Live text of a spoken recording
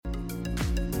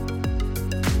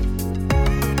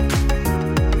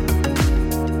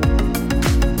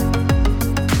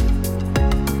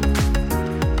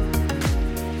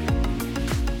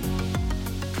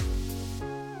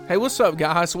what's up,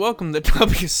 guys? Welcome to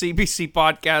WCBC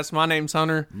Podcast. My name's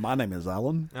Hunter. My name is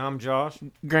Alan. I'm Josh.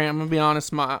 Grant, I'm going to be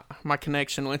honest, my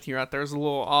connection with you right there is a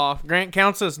little off. Grant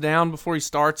counts us down before he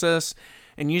starts us,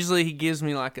 and usually he gives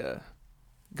me like a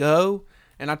go,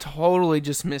 and I totally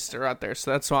just missed it right there, so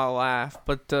that's why I laugh.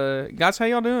 But, guys, how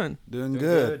y'all doing? Doing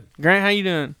good. Grant, how you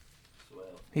doing? Swell.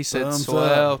 He said Thumbs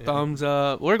swell, up. thumbs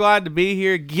up. We're glad to be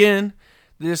here again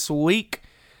this week.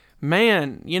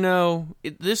 Man, you know,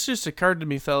 this just occurred to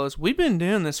me, fellas. We've been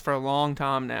doing this for a long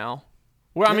time now.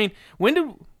 I mean, when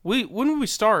did we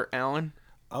start, Alan?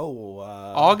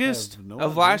 August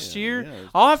of last year? Yeah.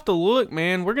 I'll have to look,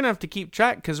 man. We're going to have to keep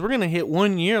track because we're going to hit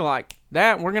 1 year like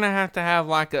that. We're going to have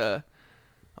like a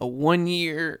 1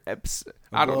 year episode.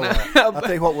 I don't know. I'll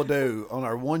tell you what we'll do. On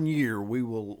our 1 year, we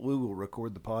will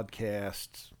record the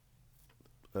podcast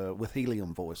with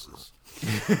helium voices.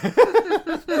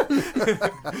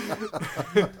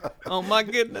 Oh my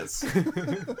goodness.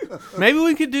 Maybe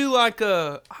we could do like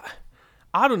I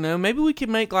don't know, maybe we could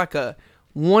make like a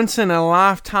once in a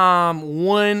lifetime,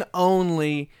 one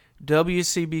only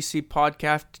WCBC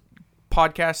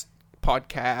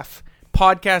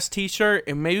podcast t-shirt,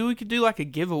 and maybe we could do like a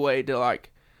giveaway to like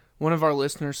one of our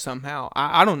listeners somehow.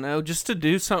 I don't know, just to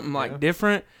do something like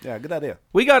different. Yeah, good idea.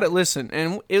 We got it. Listen,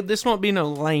 and this won't be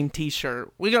no lame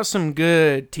t-shirt. We got some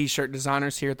good t-shirt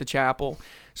designers here at the chapel.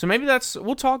 So maybe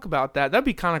we'll talk about that. That'd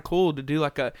be kind of cool to do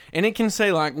like and it can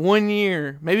say like 1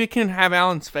 year. Maybe it can have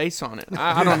Alan's face on it.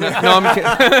 I don't know. No, I'm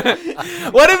kidding.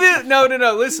 What if it, no,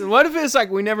 listen, what if it's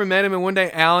like we never met him and one day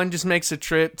Alan just makes a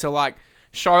trip to like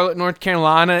Charlotte, North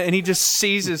Carolina, and he just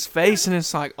sees his face and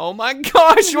it's like, oh my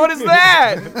gosh, what is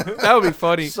that? That would be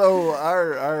funny. So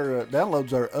our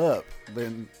downloads are up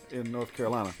in North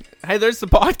Carolina. Hey, there's the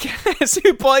podcast.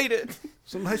 Who played it?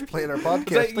 Somebody's playing our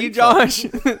podcast. Is that you, Josh? He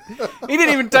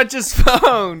didn't even touch his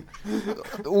phone.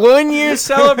 1 year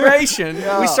celebration.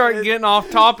 Yeah. We start getting off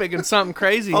topic and something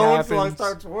crazy happens.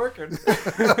 starts working.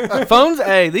 Phones,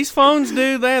 hey, these phones,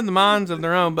 dude, they have the minds of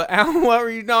their own. But Alan, what were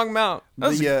you talking about?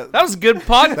 That was a good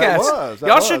podcast. That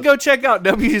Y'all was. should go check out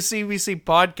WCBC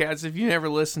Podcast if you never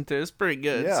listened to it. It's pretty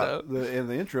good. Yeah, So. and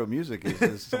the intro music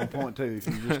is on point too. If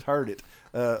you just heard it,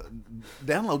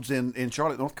 downloads in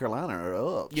Charlotte, North Carolina are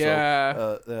up. Yeah.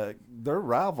 So, they're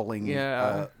rivaling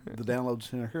Yeah. the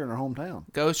downloads here in our hometown.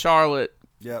 Go Charlotte.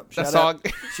 Yeah, That's all.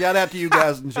 Shout out to you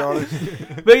guys in Charlotte.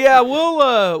 But yeah,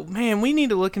 we'll we need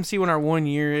to look and see when our 1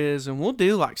 year is, and we'll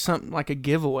do like something like a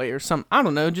giveaway or something. I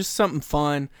don't know, just something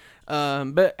fun.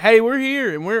 But hey, we're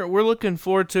here and we're looking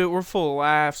forward to it. We're full of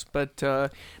laughs, but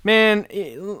man,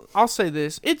 I'll say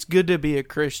this: it's good to be a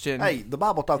Christian. Hey, the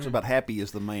Bible talks about happy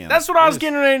is the man. That's what I was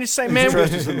getting ready to say, man.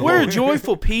 We're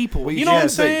joyful people. You know what I'm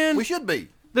saying? We should be.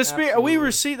 The Spirit we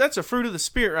receive, that's a fruit of the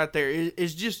Spirit right there,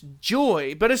 is just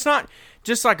joy. But it's not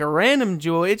just like a random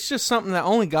joy. It's just something that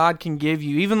only God can give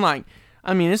you. Even like,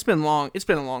 I mean, it's been long. It's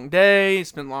been a long day.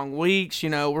 It's been long weeks. You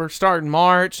know, we're starting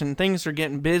March and things are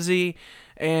getting busy.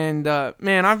 And,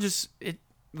 man, the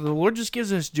Lord just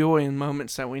gives us joy in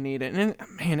moments that we need it. And,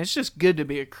 man, it's just good to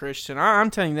be a Christian. I'm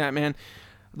telling you that, man.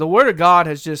 The Word of God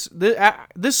has just,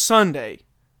 this Sunday,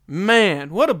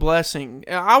 man, what a blessing.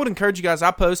 I would encourage you guys,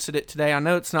 I posted it today. I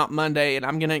know it's not Monday, and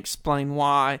I'm going to explain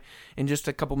why in just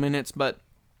a couple minutes. But,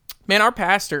 man, our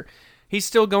pastor, he's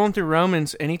still going through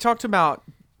Romans, and he talked about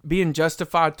being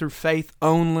justified through faith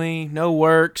only, no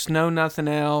works, no nothing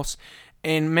else.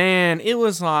 And, man, it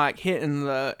was like hitting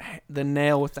the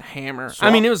nail with the hammer. So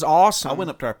I mean, it was awesome. I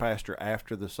went up to our pastor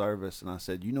after the service, and I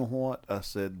said, you know what? I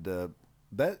said,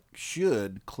 that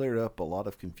should clear up a lot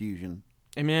of confusion.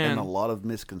 Amen. And a lot of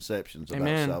misconceptions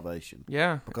about salvation.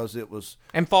 Yeah. Because it was...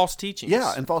 And false teachings.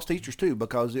 Yeah, and false teachers too,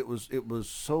 because it was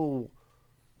so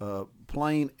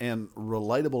plain and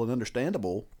relatable and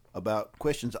understandable about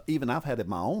questions even I've had in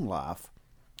my own life,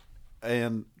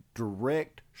 and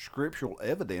direct scriptural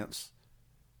evidence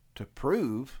to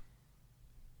prove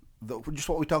just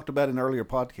what we talked about in earlier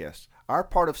podcasts. Our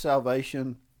part of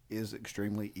salvation is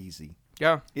extremely easy.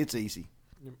 Yeah. It's easy.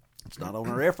 It's not on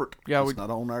our effort. Yeah, it's not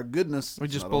on our goodness. We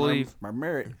just not believe. on our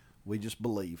merit. We just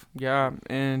believe. Yeah,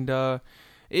 and it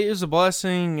is a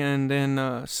blessing. And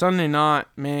then Sunday night,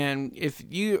 man, if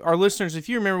you, our listeners, if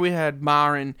you remember, we had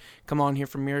Myron come on here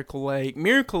from Miracle Lake.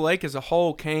 Miracle Lake as a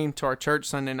whole came to our church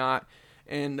Sunday night,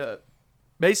 and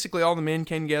basically all the men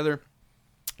came together.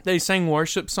 They sang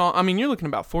worship song. I mean, you're looking at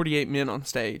about 48 men on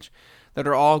stage that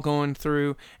are all going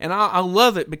through. And I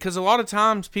love it because a lot of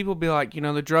times people be like, you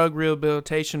know, the drug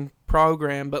rehabilitation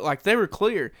program, but like they were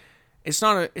clear. It's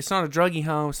not a druggy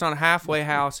home. It's not a halfway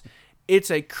house.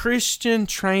 It's a Christian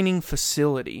training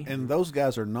facility. And those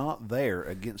guys are not there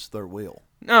against their will.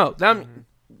 No,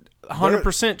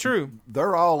 100% true.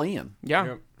 They're all in. Yeah.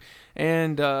 Yep.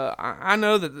 And I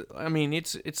know that, I mean,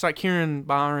 it's like hearing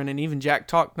Byron and even Jack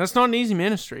talk. That's not an easy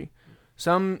ministry.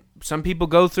 Some people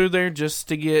go through there just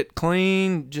to get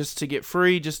clean, just to get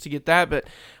free, just to get that. But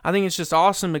I think it's just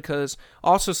awesome because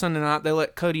also Sunday night they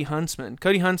let Cody Huntsman.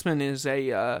 Cody Huntsman is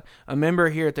a member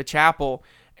here at the chapel.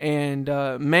 And,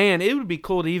 man, it would be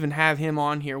cool to even have him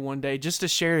on here one day just to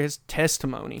share his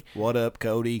testimony. What up,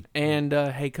 Cody? And,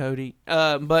 hey, Cody.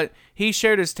 But he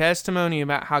shared his testimony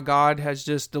about how God has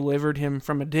just delivered him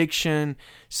from addiction,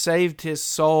 saved his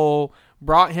soul,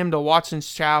 brought him to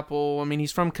Watson's Chapel. I mean,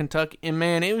 he's from Kentucky. And,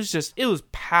 man, it was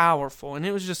powerful. And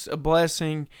it was just a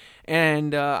blessing.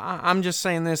 And I'm just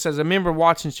saying this as a member of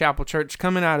Watson's Chapel Church,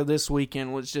 coming out of this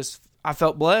weekend was just, I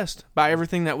felt blessed by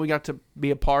everything that we got to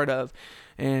be a part of.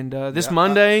 And this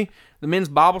Monday, the men's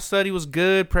Bible study was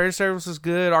good. Prayer service was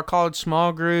good. Our college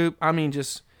small group. I mean,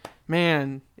 just,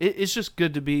 man, it's just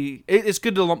good to be. It's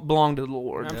good to belong to the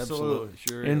Lord. Absolutely.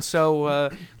 Sure. And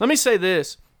so, let me say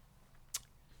this.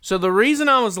 So the reason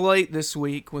I was late this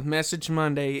week with Message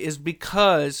Monday is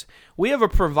because we have a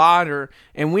provider,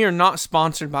 and we are not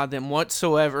sponsored by them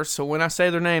whatsoever. So when I say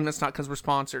their name, that's not because we're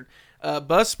sponsored.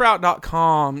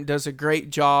 Buzzsprout.com does a great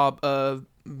job of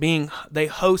they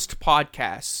host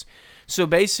podcasts. So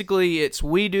basically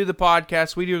we do the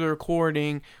podcast, we do the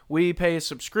recording, we pay a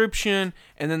subscription,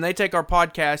 and then they take our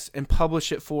podcast and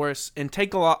publish it for us and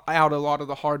take out a lot of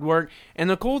the hard work. And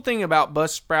the cool thing about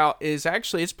Buzzsprout is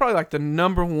actually it's probably like the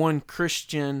 #1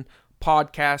 Christian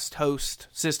podcast host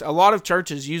system. A lot of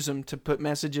churches use them to put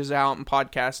messages out and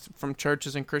podcasts from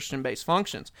churches and Christian-based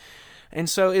functions. And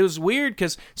so it was weird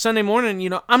because Sunday morning,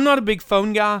 I'm not a big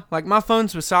phone guy. Like, my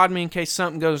phone's beside me in case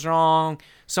something goes wrong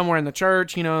somewhere in the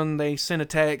church, and they send a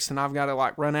text and I've got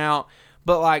to, run out.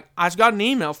 But, I just got an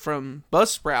email from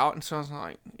Buzzsprout, and so I was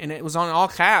like, and it was on all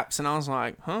caps, and I was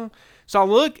like, huh? So I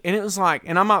look, and it was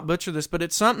and I might butcher this, but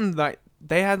it's something that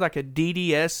they had a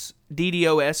DDoS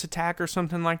attack or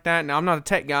something like that. Now, I'm not a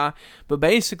tech guy, but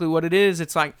basically what it is,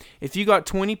 it's if you got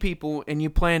 20 people and you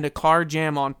planned a car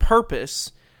jam on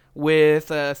purpose with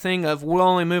a thing of we'll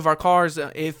only move our cars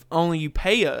if only you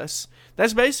pay us.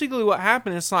 That's basically what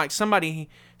happened. It's like somebody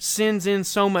sends in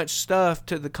so much stuff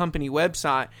to the company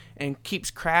website and keeps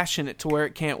crashing it to where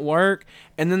it can't work.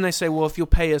 And then they say, well, if you'll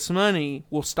pay us money,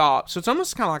 we'll stop. So it's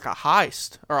almost kind of like a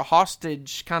heist or a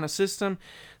hostage kind of system.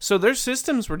 So their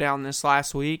systems were down this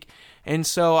last week. And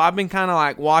so I've been kind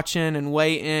of watching and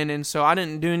waiting, and so I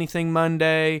didn't do anything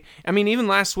Monday. I mean, even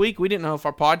last week we didn't know if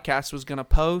our podcast was going to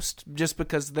post just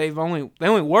because they only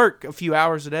work a few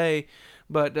hours a day.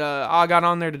 But I got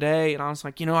on there today, and I was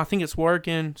like, I think it's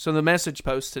working. So the message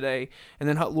posts today, and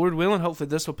then Lord willing, hopefully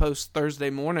this will post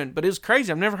Thursday morning. But it was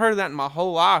crazy. I've never heard of that in my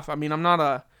whole life. I mean, I'm not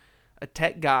a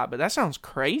tech guy, but that sounds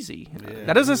crazy. Yeah,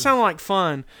 that doesn't sound like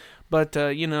fun. But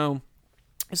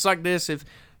it's like this if.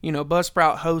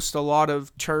 Buzzsprout hosts a lot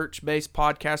of church-based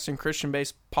podcasts and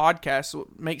Christian-based podcasts.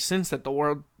 It makes sense that the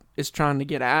world is trying to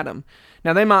get at them.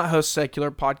 Now, they might host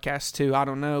secular podcasts too. I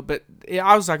don't know. But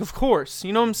I was like, of course.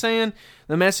 You know what I'm saying?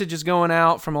 The message is going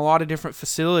out from a lot of different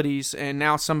facilities, and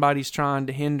now somebody's trying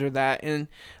to hinder that. And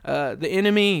the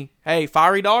enemy, hey,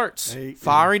 fiery darts.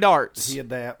 Fiery darts. He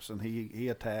adapts, and he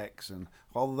attacks. And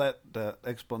all of that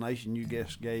explanation you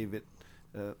just gave, it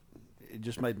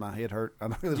just made my head hurt. I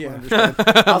don't really understand.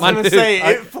 I was going to say,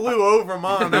 it flew over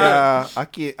mine. I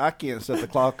can't set the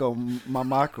clock on my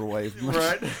microwave.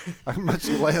 Right. I much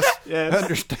less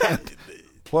understand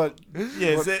what.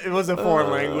 Yes, it was a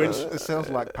foreign language. It sounds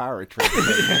like piracy.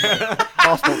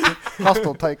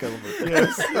 Hostile takeover.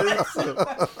 Yes.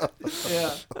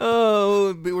 Yeah.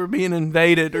 Oh, we're being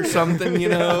invaded or something,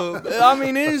 I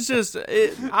mean, it's just,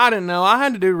 I don't know. I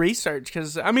had to do research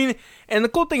because, and the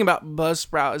cool thing about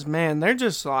Buzzsprout is, man, they're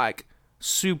just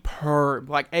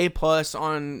superb, A+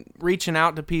 on reaching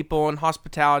out to people and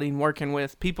hospitality and working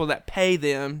with people that pay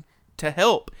them to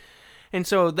help. And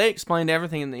so they explained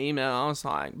everything in the email. I was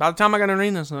like, by the time I got to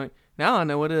read this, I was like, now I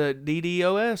know what a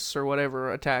DDoS or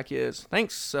whatever attack is.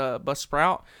 Thanks,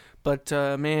 Buzzsprout. But,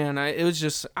 man, it was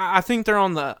just, I think they're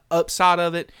on the upside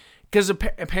of it because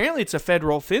apparently it's a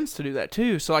federal offense to do that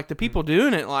too. So, the people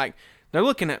doing it, they're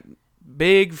looking at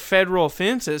big federal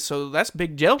offenses. So that's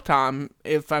big jail time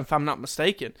if I'm not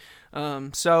mistaken.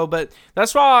 But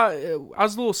that's why I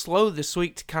was a little slow this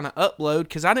week to kind of upload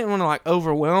because I didn't want to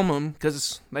overwhelm them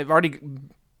because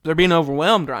they're being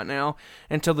overwhelmed right now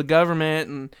until the government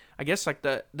and I guess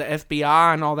the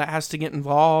FBI and all that has to get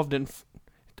involved. And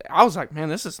I was like, man,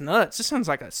 this is nuts. This sounds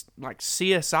like a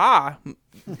CSI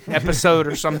episode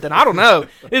or something. I don't know.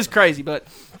 It's crazy, but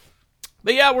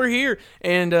yeah, we're here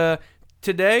and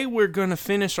today we're going to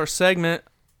finish our segment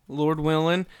Lord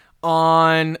willing,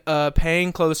 on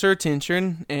paying closer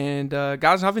attention. And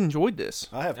guys, I've enjoyed this.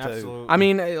 I have to. Absolutely. I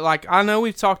mean, like, I know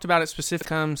we've talked about it specifically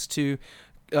comes to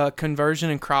conversion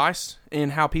in Christ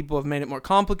and how people have made it more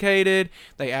complicated.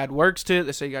 They add works to it.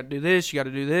 They say you got to do this, you got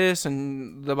to do this,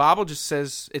 and the Bible just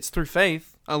says it's through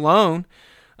faith alone.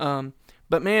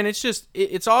 But man, it's just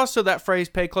it's also that phrase,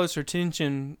 pay closer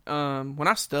attention. When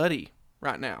I study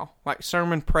right now, like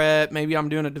sermon prep, maybe I'm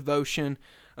doing a devotion,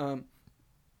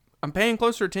 I'm paying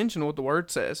closer attention to what the Word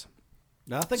says.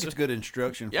 Now, I think it's good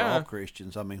instruction for Yeah. all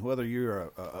Christians. I mean, whether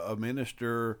you're a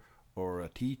minister or a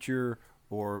teacher,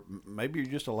 or maybe you're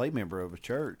just a lay member of a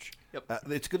church. Yep.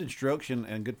 It's good instruction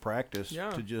and good practice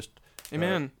Yeah. to just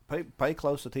Amen. Pay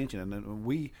close attention. And then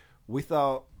we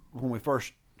thought when we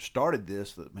first started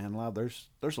this that, man, wow, there's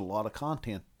a lot of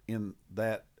content in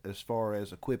that as far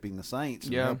as equipping the saints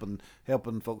and Yeah.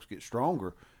 helping folks get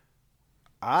stronger.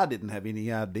 I didn't have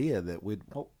any idea that what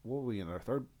were we in our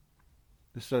third?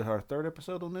 This is our third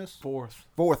episode on this.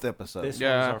 Fourth episode. This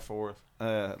Yeah. one's our fourth.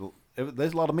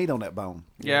 There's a lot of meat on that bone.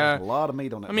 Yeah. There's a lot of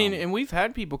meat on that I mean, bone. and we've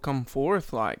had people come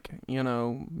forth like,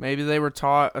 maybe they were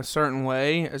taught a certain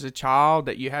way as a child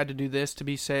that you had to do this to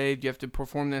be saved, you have to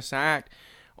perform this act,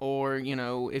 or,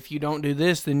 if you don't do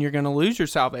this, then you're going to lose your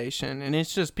salvation. And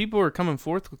it's just people are coming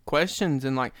forth with questions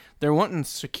and like they're wanting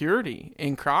security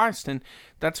in Christ. And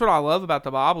that's what I love about the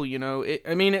Bible.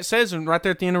 It says right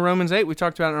there at the end of Romans 8, we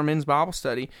talked about in our men's Bible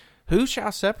study, who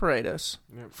shall separate us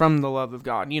from the love of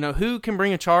God? Who can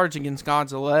bring a charge against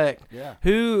God's elect? Yeah.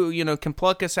 Who, can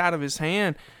pluck us out of his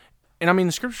hand? And I mean,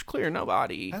 the scripture's clear,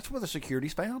 nobody. That's where the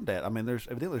security's found at. I mean,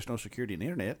 evidently there's no security in the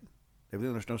internet.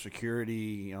 Evidently there's no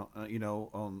security,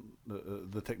 on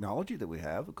the technology that we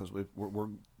have, because we're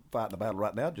fighting a battle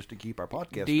right now just to keep our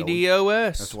podcast going.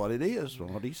 DDoS. That's what it is.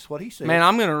 What he said. Man,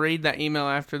 I'm going to read that email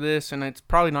after this, and it's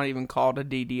probably not even called a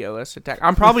DDoS attack.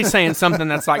 I'm probably saying something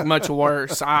that's like much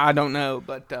worse. I don't know,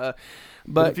 but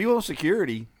if you want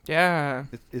security, yeah.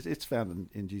 it's found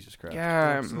in Jesus Christ.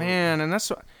 Yeah, Absolutely. man, and that's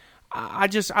what I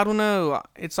don't know.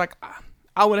 It's like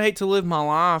I would hate to live my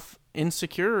life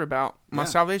insecure about my Yeah.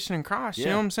 salvation in Christ. You Yeah.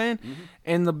 know what I'm saying? Mhm.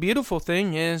 And the beautiful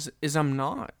thing is I'm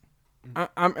not.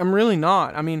 I'm really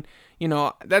not. I mean,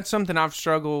 that's something I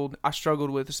struggled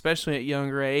with, especially at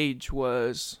younger age,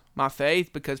 was my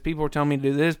faith, because people were telling me to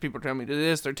do this, people were telling me to do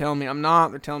this, they're telling me I'm not,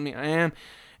 they're telling me I am.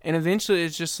 And eventually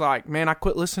it's just like, man, I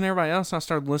quit listening to everybody else and I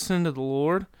started listening to the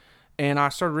Lord, and I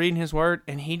started reading his word,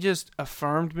 and he just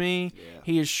affirmed me. Yeah.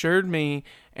 He assured me.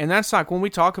 And that's like when we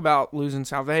talk about losing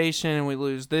salvation and we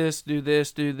lose this, do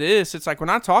this, it's like when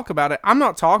I talk about it, I'm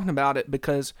not talking about it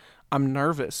because I'm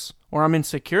nervous or I'm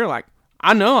insecure. Like,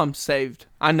 I know I'm saved.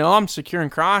 I know I'm secure in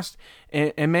Christ.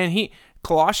 And man,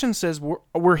 Colossians says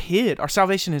we're hid. Our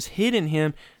salvation is hid in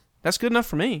him. That's good enough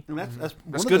for me. And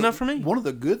that's good enough for me. One of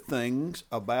the good things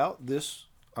about this,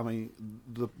 I mean,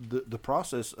 the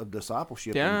process of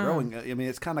discipleship Yeah. and growing, I mean,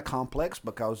 it's kind of complex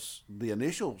because the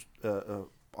initial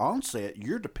onset,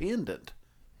 you're dependent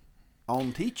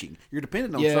on teaching. You're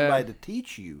dependent on Yeah. somebody to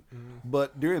teach you.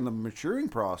 But during the maturing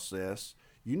process,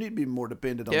 you need to be more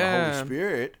dependent on the Yeah. Holy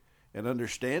Spirit and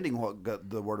understanding what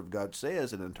the Word of God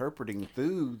says and interpreting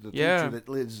through the Yeah. teacher that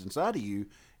lives inside of you,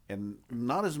 and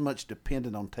not as much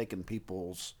dependent on taking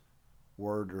people's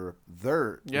word or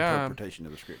their Yeah. interpretation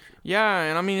of the Scripture. Yeah,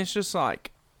 and I mean, it's just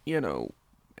like,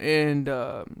 and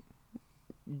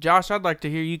Josh, I'd like to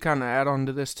hear you kind of add on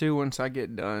to this too once I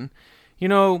get done.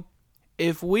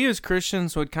 If we as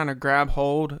Christians would kind of grab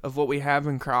hold of what we have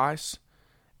in Christ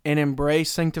and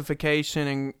embrace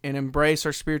sanctification and embrace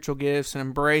our spiritual gifts and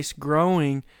embrace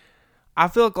growing, I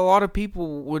feel like a lot of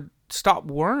people would stop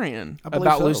worrying I believe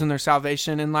about so. losing their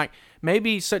salvation. And like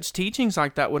maybe such teachings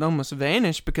like that would almost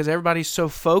vanish because everybody's so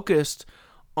focused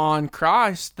on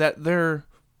Christ that they're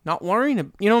not worrying.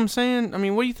 You know what I'm saying? I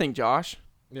mean, what do you think, Josh?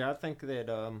 Yeah, I think that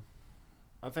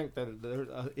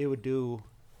it would do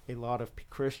a lot of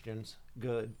Christians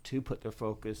good to put their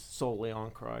focus solely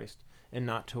on Christ and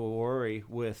not to worry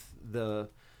with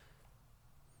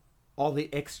all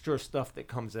the extra stuff that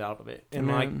comes out of it. And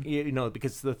Amen.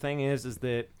 because the thing is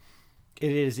that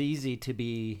it is easy to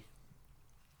be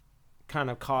kind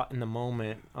of caught in the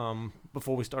moment.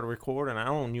 Before we started recording, I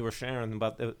don't know, you were sharing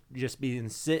about just being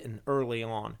sitting early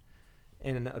on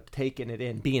and taking it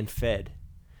in, being fed.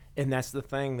 And that's the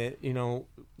thing that,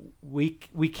 we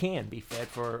can be fed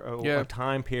for a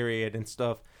time period and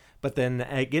stuff. But then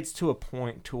it gets to a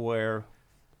point to where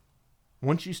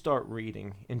once you start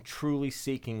reading and truly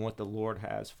seeking what the Lord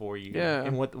has for you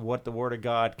and what the Word of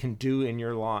God can do in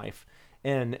your life,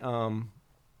 and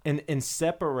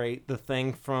separate the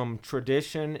thing from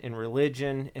tradition and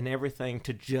religion and everything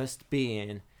to just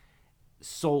being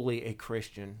solely a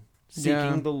Christian, seeking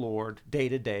Yeah. the Lord day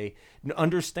to day,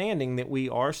 understanding that we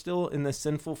are still in the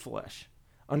sinful flesh,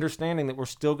 understanding that we're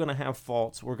still going to have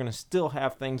faults, we're going to still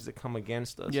have things that come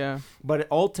against us. Yeah. But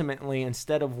ultimately,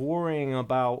 instead of worrying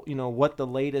about, what the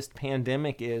latest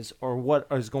pandemic is or what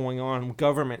is going on,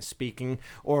 government speaking,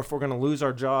 or if we're going to lose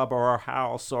our job or our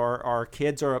house or our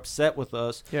kids are upset with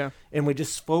us, Yeah. and we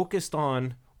just focused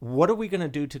on what are we going to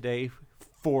do today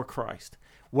for Christ?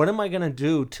 What am I going to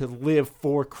do to live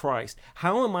for Christ?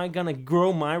 How am I going to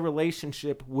grow my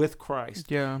relationship with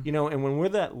Christ? Yeah. And when we're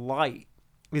that light,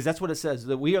 because that's what it says,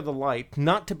 that we are the light,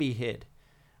 not to be hid.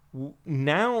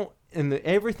 Now, in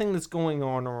everything that's going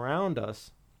on around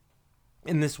us,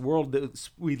 in this world that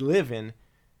we live in,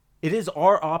 it is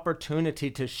our opportunity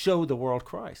to show the world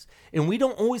Christ. And we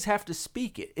don't always have to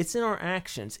speak it. It's in our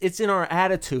actions. It's in our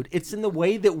attitude. It's in the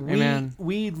way that Amen.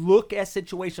 we look at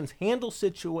situations, handle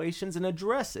situations, and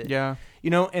address it. Yeah.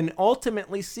 And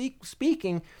ultimately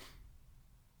speaking,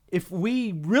 if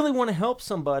we really want to help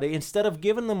somebody, instead of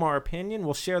giving them our opinion,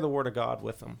 we'll share the Word of God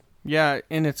with them. Yeah,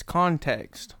 in its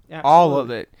context. All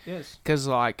of Absolutely. it. Yes. Because,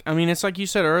 it's like you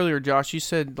said earlier, Josh, you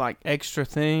said, extra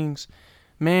things.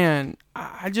 Man,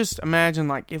 I just imagine,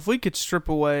 if we could strip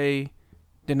away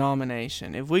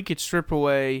denomination, if we could strip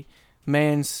away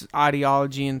man's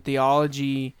ideology and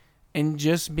theology and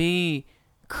just be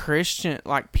Christian,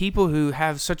 people who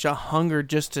have such a hunger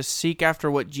just to seek after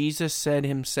what Jesus said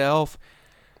himself,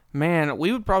 man,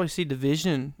 we would probably see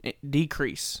division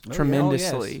decrease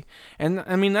tremendously. And,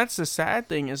 that's the sad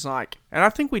thing is, and I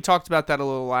think we talked about that a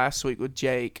little last week with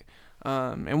Jake,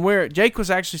 and where Jake was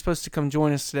actually supposed to come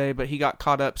join us today, but he got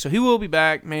caught up. So he will be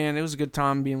back, man. It was a good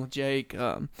time being with Jake.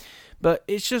 But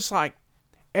it's just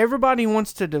everybody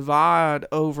wants to divide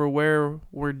over where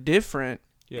we're different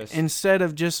Yes. instead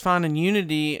of just finding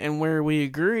unity and where we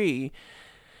agree.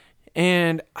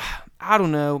 And I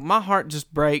don't know, my heart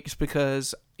just breaks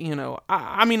because,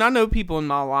 I know people in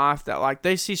my life that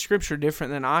they see scripture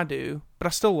different than I do, but I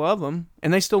still love them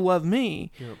and they still love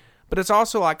me. Yep. But it's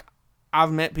also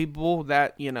I've met people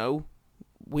that,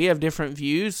 we have different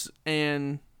views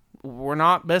and we're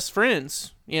not best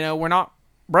friends. We're not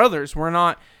brothers. We're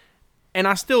not, and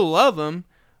I still love them.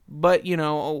 But,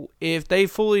 if they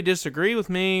fully disagree with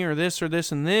me or this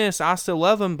and this, I still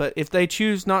love them. But if they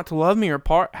choose not to love me or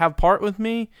have part with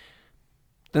me,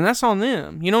 then that's on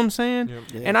them. You know what I'm saying? Yep.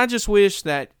 Yeah. And I just wish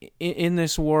that in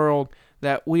this world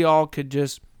that we all could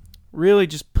just really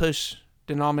just push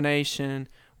denomination.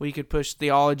 We could push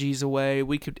theologies away.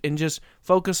 We could and just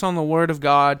focus on the Word of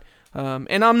God.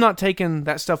 And I'm not taking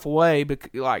that stuff away,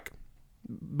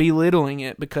 belittling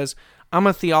it, because I'm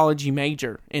a theology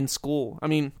major in school.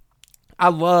 I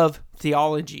love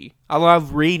theology. I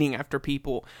love reading after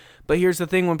people. But here's the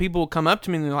thing, when people come up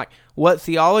to me and they're like, what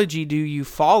theology do you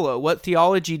follow? What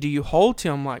theology do you hold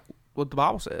to? I'm like, what the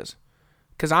Bible says.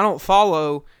 Because I don't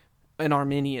follow an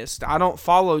Arminianist. I don't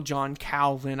follow John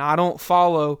Calvin. I don't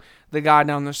follow the guy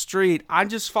down the street. I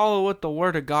just follow what the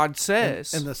Word of God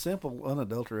says. And the simple,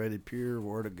 unadulterated, pure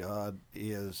Word of God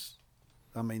is,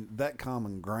 that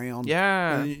common ground.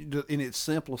 Yeah. In its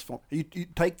simplest form. You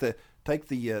take the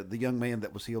young man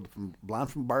that was healed blind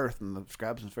from birth, and the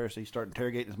scribes and Pharisees start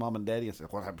interrogating his mom and daddy and say,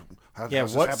 "What happened?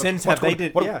 What sins have they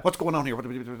did? What's going on here?"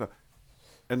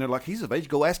 And they're like, "He's of age.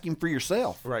 Go ask him for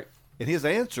yourself." Right. And his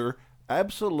answer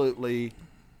absolutely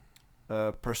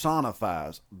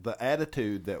personifies the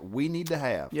attitude that we need to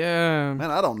have. Yeah.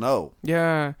 Man, I don't know.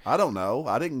 Yeah. I don't know.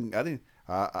 I didn't.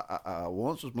 I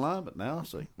once was blind, but now I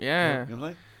see. Yeah. You know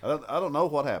what I'm saying? I don't know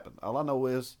what happened. All I know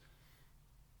is,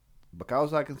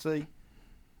 because I can see,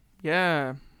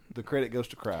 Yeah. the credit goes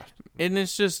to Christ. And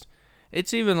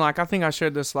it's even I think I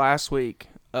shared this last week.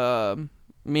 Me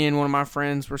and one of my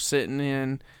friends were sitting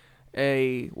in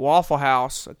a Waffle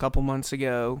House a couple months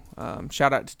ago.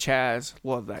 Shout out to Chaz.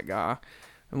 Love that guy.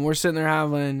 And we're sitting there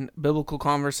having biblical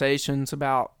conversations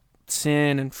about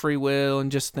sin and free will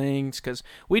and just things, because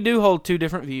we do hold two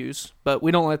different views, but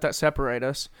we don't let that separate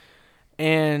us.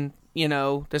 And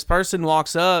this person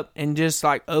walks up and just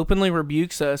openly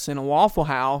rebukes us in a Waffle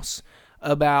House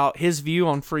about his view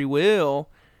on free will,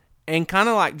 and kind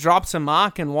of drops a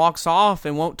mic and walks off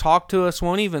and won't talk to us,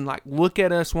 won't even look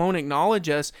at us, won't acknowledge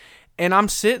us. And I'm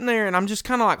sitting there and I'm just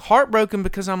kind of heartbroken,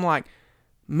 because I'm like,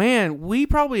 man, we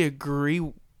probably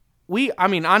agree.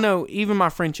 I know even my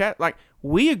friend Chat,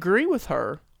 we agree with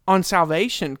her on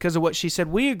salvation because of what she said.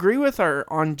 We agree with her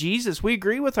on Jesus. We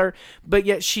agree with her, but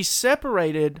yet she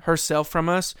separated herself from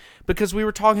us because we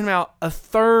were talking about a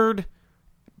third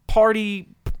party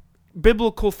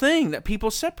biblical thing that people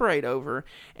separate over.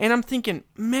 And I'm thinking,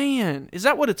 man, is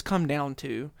that what it's come down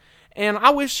to? And I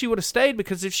wish she would have stayed,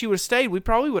 because if she would have stayed, we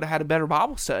probably would have had a better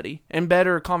Bible study and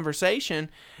better conversation.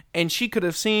 And she could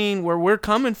have seen where we're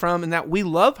coming from and that we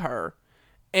love her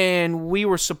and we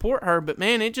were support her. But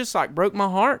man, it just like broke my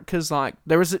heart, because like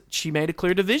she made a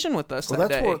clear division with us that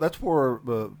day. That's where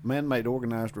man-made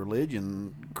organized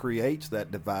religion creates that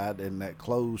divide and that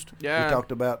closed. Yeah. We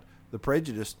talked about the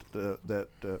prejudice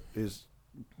that is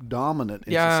dominant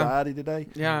in society today.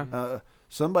 Yeah.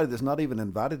 Somebody that's not even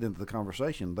invited into the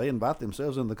conversation, they invite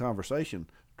themselves into the conversation,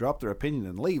 drop their opinion,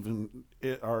 and leave, and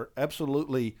are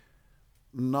absolutely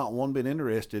not one bit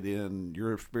interested in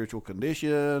your spiritual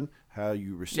condition, how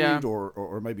you received,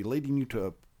 or maybe leading you to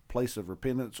a place of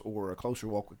repentance or a closer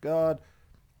walk with God.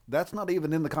 That's not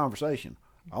even in the conversation.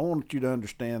 I want you to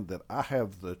understand that I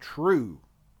have the true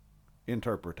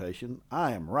interpretation.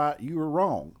 I am right, you are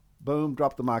wrong. Boom,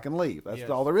 drop the mic and leave. That's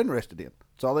all they're interested in.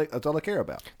 That's all they care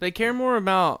about. They care more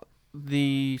about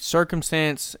the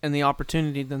circumstance and the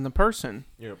opportunity than the person.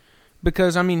 Yep.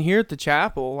 Because, I mean, here at the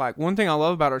chapel, like, one thing I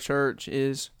love about our church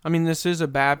is, I mean, this is a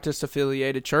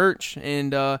Baptist-affiliated church,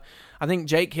 and I think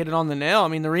Jake hit it on the nail. I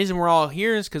mean, the reason we're all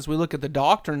here is because we look at the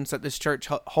doctrines that this church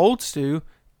holds to,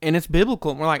 and it's biblical,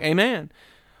 and we're like, amen.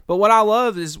 But what I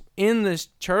love is, in this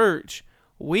church,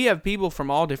 we have people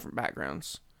from all different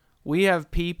backgrounds. We have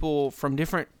people from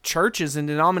different churches and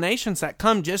denominations that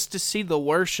come just to see the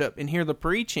worship and hear the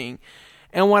preaching.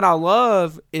 And what I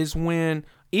love is when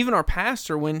even our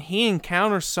pastor, when he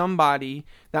encounters somebody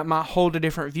that might hold a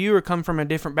different view or come from a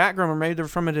different background, or maybe they're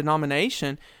from a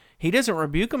denomination, he doesn't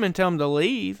rebuke them and tell them to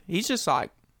leave. He's just like,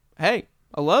 hey,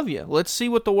 I love you. Let's see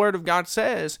what the Word of God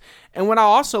says. And what I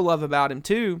also love about him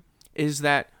too is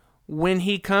that when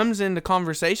he comes into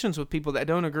conversations with people that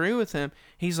don't agree with him,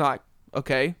 he's like,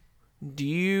 okay, do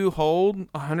you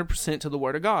hold 100% to the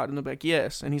Word of God? And they're like,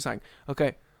 yes. And he's like,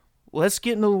 okay, let's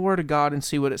get into the Word of God and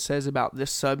see what it says about this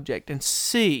subject and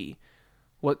see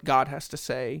what God has to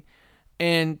say.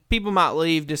 And people might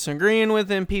leave disagreeing with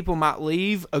him. People might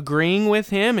leave agreeing with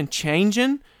him and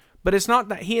changing. But it's not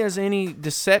that he has any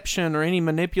deception or any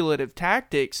manipulative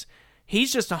tactics.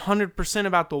 He's just 100%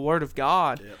 about the Word of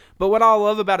God. Yep. But what I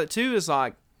love about it too is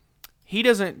like, he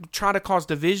doesn't try to cause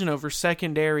division over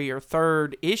secondary or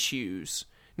third issues.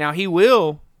 Now, he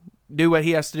will do what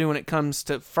he has to do when it comes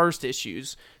to first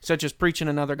issues, such as preaching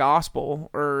another gospel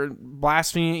or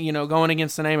blasphemy, going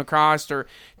against the name of Christ or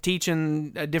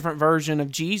teaching a different version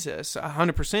of Jesus,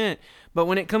 100%. But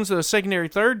when it comes to the secondary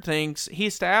third things, he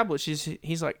establishes,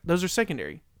 he's like, those are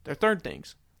secondary. They're third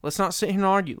things. Let's not sit here and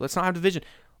argue. Let's not have division.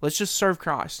 Let's just serve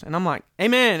Christ. And I'm like,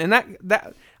 amen. And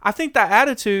that I think that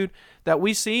attitude that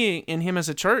we see in him as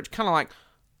a church kind of like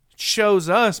shows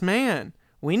us, man,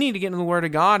 we need to get into the Word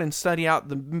of God and study out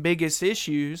the biggest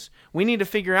issues. We need to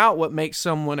figure out what makes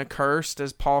someone accursed,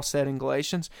 as Paul said in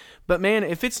Galatians. But man,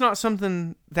 if it's not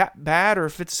something that bad, or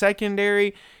if it's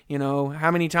secondary,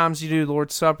 how many times do you do the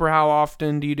Lord's Supper? How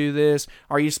often do you do this?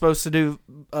 Are you supposed to do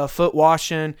foot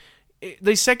washing?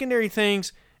 These secondary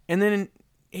things, and then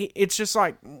it's just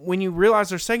like when you realize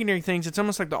they're secondary things, it's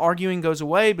almost like the arguing goes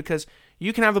away, because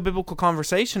you can have a biblical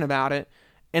conversation about it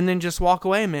and then just walk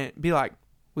away and be like,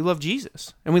 we love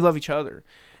Jesus and we love each other.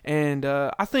 And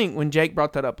I think when Jake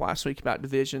brought that up last week about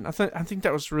division, I think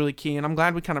that was really key, and I'm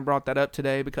glad we kind of brought that up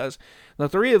today, because the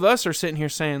three of us are sitting here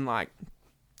saying like,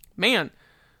 man,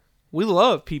 we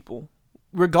love people.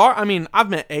 I've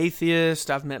met atheists,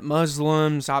 I've met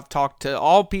Muslims, I've talked to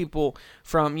all people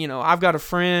from, I've got a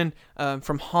friend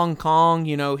from Hong Kong,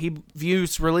 he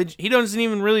views religion, he doesn't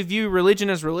even really view religion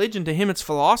as religion. To him, it's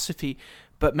philosophy.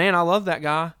 But man, I love that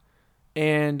guy.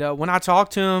 And when I talk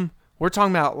to him, we're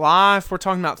talking about life, we're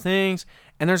talking about things,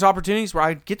 and there's opportunities where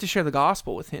I get to share the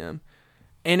gospel with him.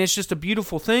 And it's just a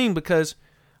beautiful thing, because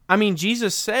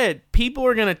Jesus said, people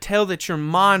are going to tell that you're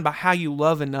mine by how you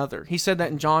love another. He said that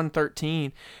in John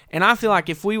 13. And I feel like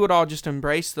if we would all just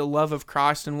embrace the love of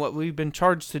Christ and what we've been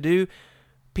charged to do,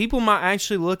 people might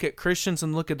actually look at Christians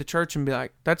and look at the church and be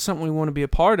like, that's something we want to be a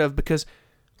part of. Because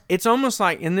it's almost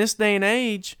like in this day and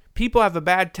age, people have a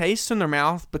bad taste in their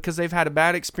mouth because they've had a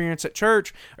bad experience at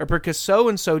church, or because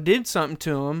so-and-so did something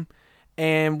to them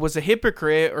and was a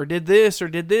hypocrite or did this,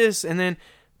 and then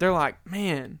they're like,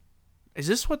 man, is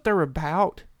this what they're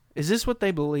about? Is this what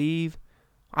they believe?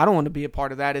 I don't want to be a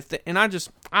part of that.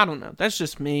 I don't know. That's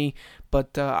just me.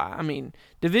 But,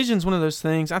 division's one of those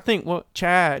things. I think what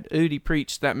Chad Udi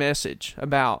preached that message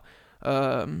about,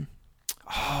 I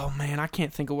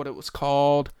can't think of what it was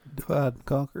called.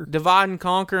 Divide and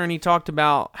conquer. And he talked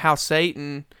about how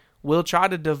Satan will try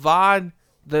to divide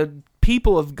the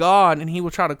people of God, and he will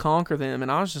try to conquer them.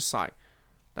 And I was just like,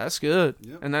 that's good.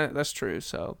 Yep. And that's true.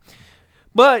 So,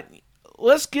 but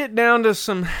let's get down to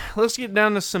some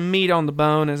meat on the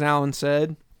bone, as Alan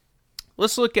said.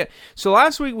 Let's look at, so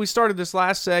last week we started this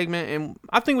last segment, and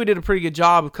I think we did a pretty good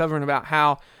job of covering about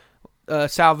how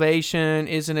salvation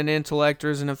isn't an intellect or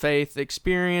isn't a faith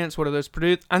experience. What do those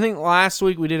produce? I think last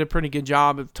week we did a pretty good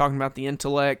job of talking about the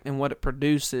intellect and what it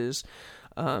produces.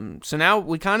 So now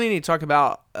we kind of need to talk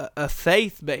about a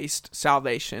faith-based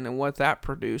salvation and what that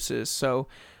produces. So,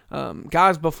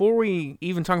 guys, before we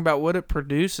even talk about what it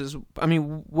produces, I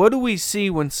mean, what do we see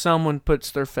when someone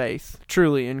puts their faith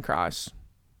truly in Christ?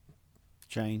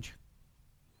 Change.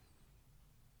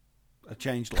 A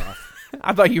changed life.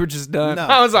 I thought you were just done. No.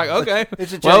 I was like, okay.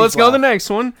 It's a changed well, let's go to the life. next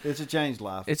one. It's a changed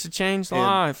life. It's a changed And,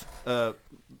 life.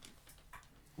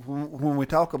 When we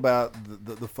talk about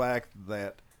the fact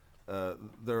that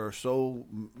there are so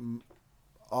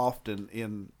often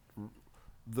in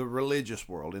the religious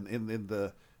world, in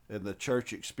the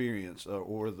church experience,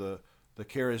 or the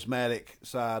charismatic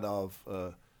side of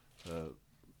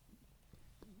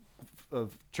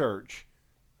church,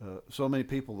 so many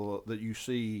people that you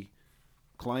see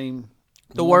claim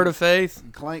The word of faith.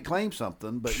 claim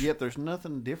something, but yet there's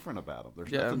nothing different about them.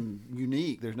 There's nothing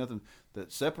unique. There's nothing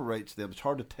that separates them. It's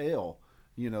hard to tell,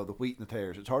 the wheat and the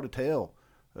tares. It's hard to tell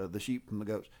the sheep from the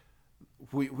goats.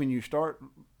 When you start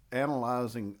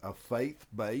analyzing a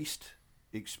faith-based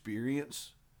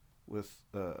experience with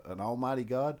an almighty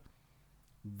God,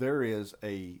 there is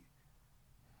a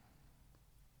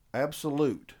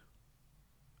absolute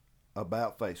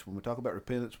about faith. When we talk about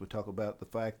repentance, we talk about the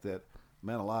fact that,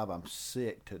 man alive, I'm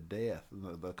sick to death.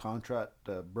 The contrite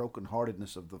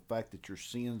brokenheartedness of the fact that your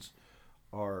sins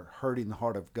are hurting the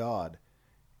heart of God,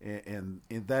 and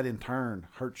that in turn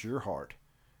hurts your heart.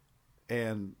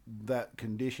 And that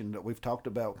condition that we've talked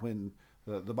about, when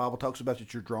the Bible talks about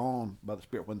that you're drawn by the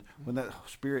Spirit, when that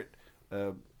Spirit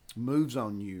moves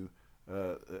on you,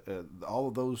 all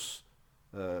of those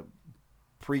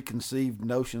preconceived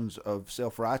notions of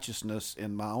self-righteousness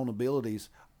and my own abilities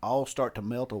all start to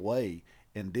melt away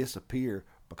and disappear,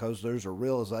 because there's a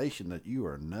realization that you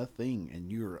are nothing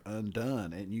and you are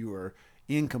undone and you are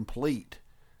incomplete.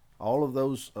 All of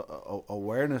those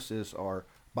awarenesses are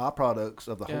byproducts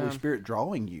of the Holy Spirit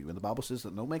drawing you. And the Bible says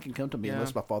that no man can come to me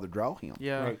unless my Father draw him.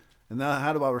 Yeah. Right. And now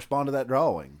how do I respond to that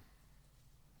drawing?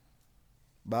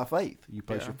 By faith. You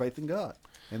place your faith in God.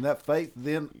 And that faith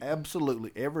then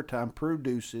absolutely every time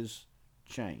produces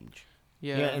change.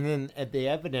 Yeah. And then the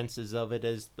evidences of it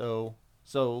is, though,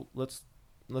 so let's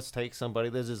take somebody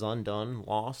that is undone,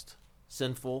 lost,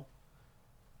 sinful.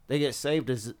 They get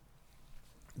saved, is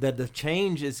that the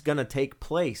change is going to take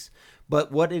place.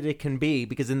 But what it can be,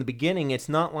 because in the beginning, it's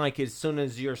not like as soon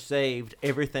as you're saved,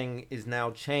 everything is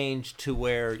now changed to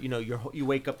where, you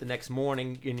wake up the next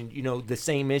morning and, the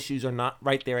same issues are not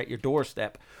right there at your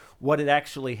doorstep. What it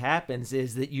actually happens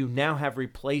is that you now have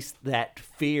replaced that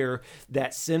fear,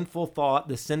 that sinful thought,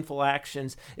 the sinful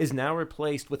actions is now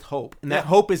replaced with hope. And that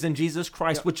hope is in Jesus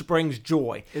Christ, which brings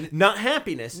joy. Not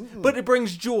happiness, but it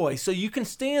brings joy. So you can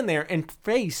stand there and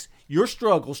face your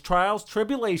struggles, trials,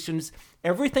 tribulations.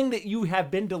 Everything that you have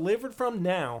been delivered from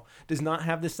now does not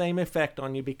have the same effect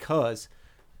on you because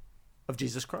of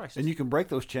Jesus Christ. And you can break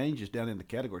those changes down into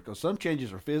categories, because some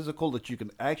changes are physical that you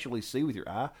can actually see with your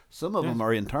eye. Some of them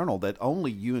are internal that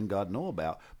only you and God know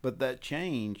about. But that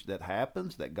change that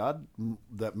happens,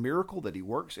 that miracle that He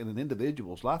works in an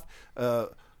individual's life. I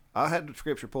had the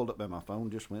scripture pulled up by my phone,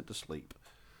 just went to sleep.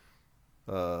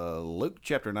 Luke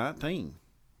chapter 19,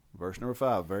 verse number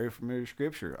 5, very familiar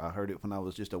scripture. I heard it when I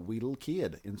was just a wee little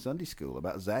kid in Sunday school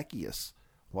about Zacchaeus.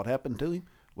 What happened to him?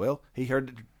 Well, he heard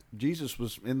that Jesus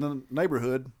was in the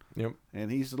neighborhood, and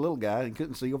he's a little guy and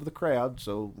couldn't see over the crowd,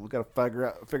 so we've got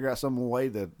to figure out some way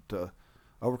to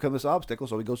overcome this obstacle.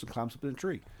 So he goes and climbs up in a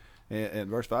tree. And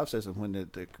verse 5 says, and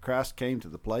when Christ came to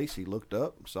the place, he looked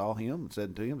up, saw him, and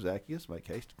said to him, Zacchaeus, make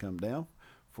haste to come down,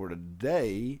 for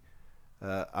today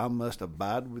I must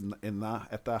abide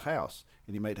at thy house.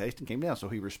 And he made haste and came down. So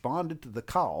he responded to the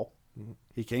call.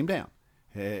 He came down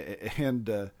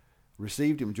and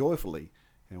received him joyfully.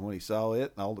 And when he saw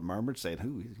it, all that murmured, saying,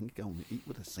 "Who is going to eat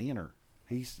with a sinner?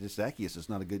 Zacchaeus is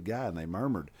not a good guy." And they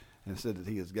murmured and said that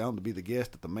he has gone to be the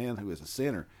guest of the man who is a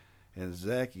sinner. And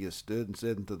Zacchaeus stood and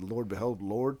said unto the Lord, Behold,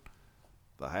 Lord,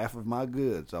 the half of my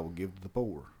goods I will give to the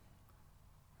poor.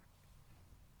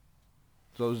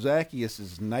 So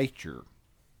Zacchaeus' nature,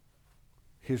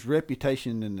 his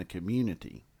reputation in the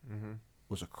community,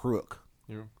 was a crook,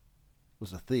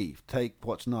 was a thief, take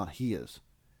what's not his.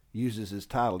 Uses his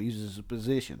title, uses his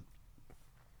position.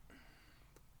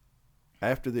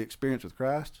 After the experience with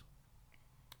Christ,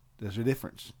 there's a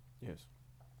difference. Yes.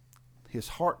 His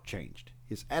heart changed.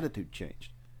 His attitude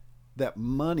changed. that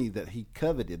money that he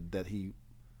coveted, that he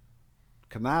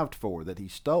connived for, that he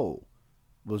stole,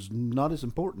 was not as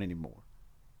important anymore.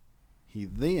 He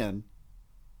then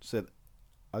said,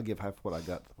 I'll give half what I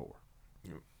got to the poor.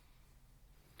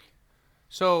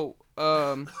 So,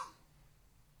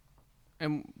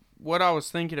 and what I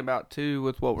was thinking about too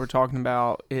with what we're talking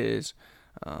about is,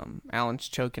 Alan's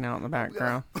choking out in the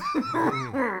background.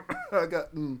 I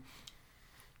got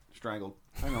strangled.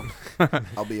 Hang on.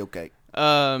 I'll be okay.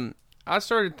 I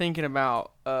started thinking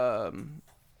about,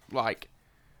 like,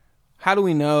 how do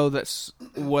we know that's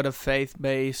what a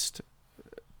faith-based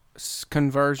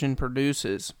conversion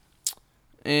produces?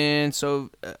 And so,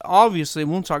 obviously,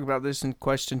 we'll talk about this in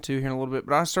question 2 here in a little bit,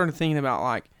 but I started thinking about,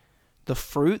 like, the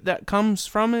fruit that comes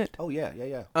from it. Oh,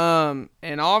 yeah.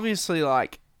 And obviously,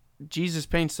 like, Jesus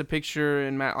paints the picture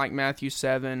in, like, Matthew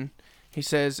 7. He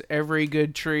says, every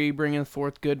good tree bringeth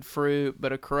forth good fruit,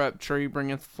 but a corrupt tree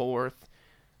bringeth forth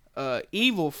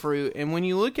evil fruit. And when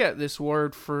you look at this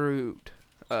word fruit,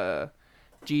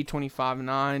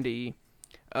 G2590,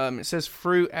 it says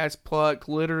fruit as plucked,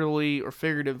 literally or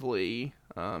figuratively.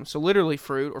 So literally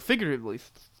fruit or figuratively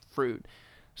fruit.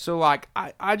 So like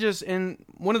I just, in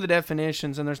one of the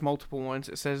definitions, and there's multiple ones,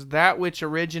 it says that which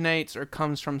originates or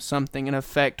comes from something, an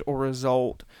effect or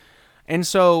result. And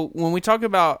so when we talk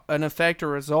about an effect or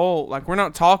result, like we're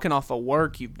not talking off of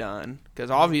work you've done, because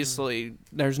obviously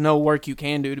there's no work you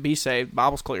can do to be saved.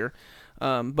 Bible's clear.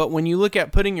 But when you look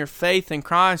at putting your faith in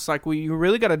Christ, like you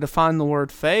really got to define the word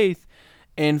faith,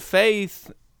 and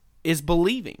faith is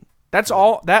believing. That's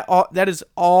all. That is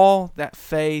all that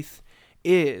faith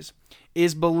is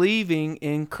believing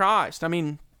in Christ. I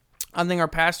mean, I think our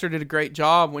pastor did a great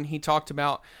job when he talked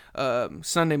about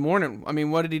Sunday morning. I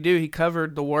mean, what did he do? He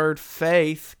covered the word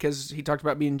faith because he talked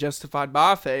about being justified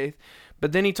by faith.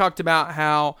 But then he talked about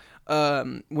how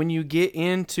when you get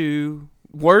into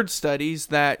word studies,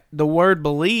 that the word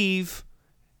believe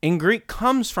in Greek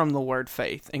comes from the word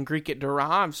faith. In Greek, it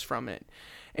derives from it.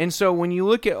 And so when you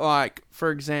look at, like, for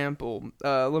example,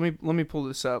 let me pull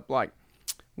this up. Like,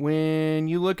 when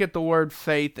you look at the word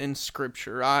faith in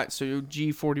Scripture, right? So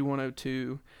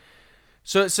G4102.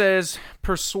 So it says,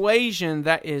 persuasion,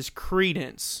 that is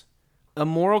credence, a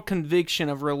moral conviction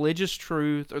of religious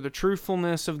truth or the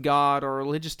truthfulness of God or a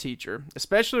religious teacher,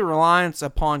 especially reliance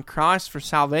upon Christ for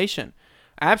salvation.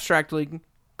 Abstractly,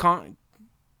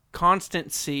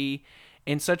 constancy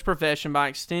in such profession, by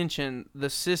extension, the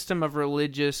system of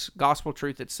religious gospel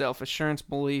truth itself, assurance,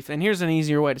 belief. And here's an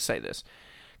easier way to say this.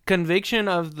 Conviction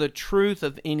of the truth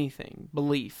of anything,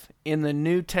 belief, in the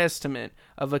New Testament,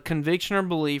 of a conviction or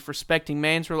belief respecting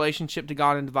man's relationship to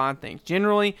God and divine things,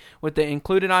 generally with the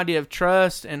included idea of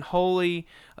trust and holy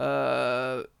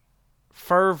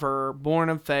fervor born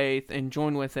of faith, and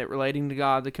joined with it relating to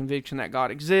God, the conviction that God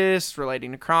exists,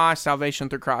 relating to Christ, salvation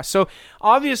through Christ. So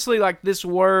obviously, like, this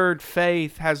word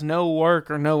faith has no work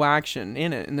or no action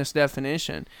in it in this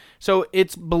definition. So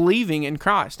it's believing in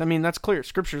Christ. I mean, that's clear.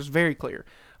 Scripture is very clear.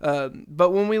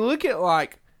 But when we look at,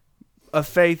 like, a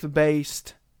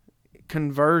faith-based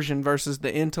conversion versus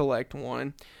the intellect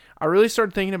one, I really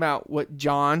started thinking about what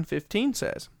John 15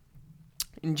 says.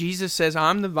 And Jesus says,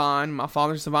 I'm the vine, my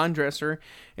Father's the vine dresser.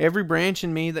 Every branch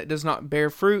in me that does not bear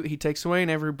fruit, he takes away,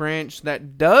 and every branch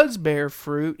that does bear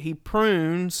fruit, he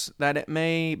prunes that it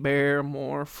may bear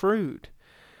more fruit.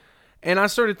 And I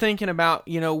started thinking about,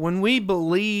 when we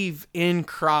believe in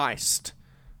Christ,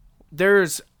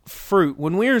 there's fruit.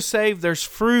 When we are saved, there's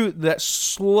fruit that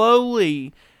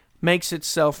slowly makes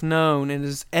itself known and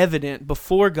is evident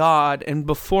before God and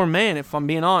before man, if I'm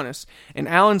being honest. And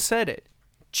Alan said it,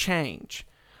 change.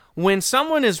 When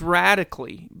someone is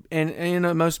radically and in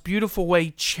a most beautiful way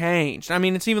changed, I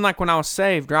mean, it's even like when I was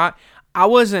saved, right?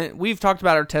 We've talked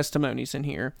about our testimonies in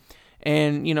here,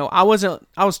 and, I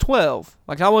was 12.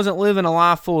 Like, I wasn't living a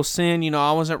life full of sin,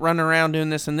 I wasn't running around doing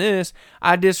this and this.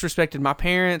 I disrespected my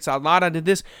parents, I lied, I did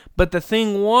this. But the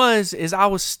thing is I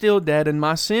was still dead in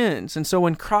my sins. And so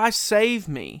when Christ saved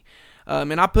me,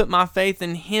 and I put my faith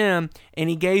in Him, and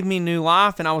He gave me new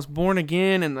life, and I was born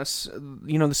again, and the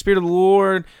Spirit of the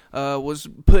Lord was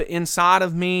put inside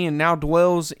of me and now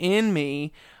dwells in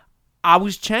me. I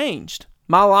was changed.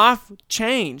 My life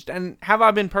changed. And have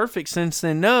I been perfect since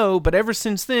then? No, but ever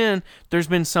since then, there's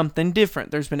been something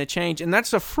different. There's been a change, and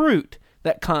that's a fruit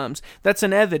that comes. That's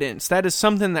an evidence. That is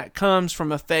something that comes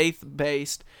from a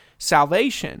faith-based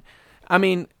salvation. I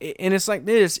mean, and it's like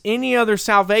this. Any other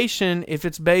salvation, if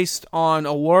it's based on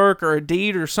a work or a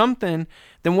deed or something,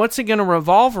 then what's it going to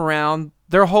revolve around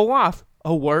their whole life?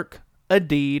 A work, a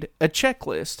deed, a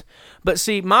checklist. But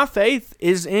see, my faith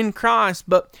is in Christ.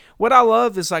 But what I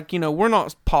love is, like, we're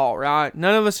not Paul, right?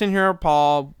 None of us in here are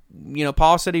Paul.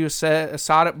 Paul said he was set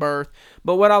aside at birth.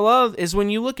 But what I love is when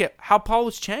you look at how Paul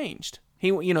was changed.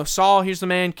 He, Saul, here's the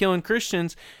man killing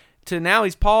Christians, to now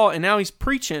he's Paul, and now he's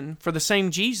preaching for the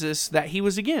same Jesus that he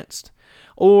was against.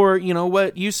 Or,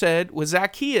 what you said with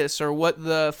Zacchaeus, or what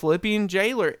the Philippian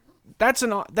jailer,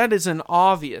 that is an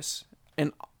obvious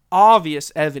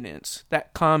evidence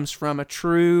that comes from a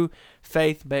true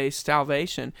faith-based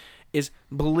salvation, is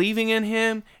believing in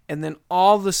him, and then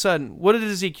all of a sudden, what did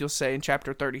Ezekiel say in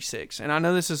chapter 36? And I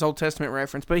know this is Old Testament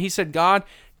reference, but he said God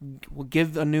will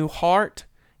give a new heart,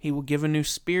 he will give a new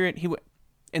spirit,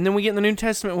 and then we get in the New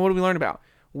Testament, what do we learn about?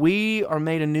 We are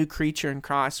made a new creature in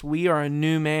Christ. We are a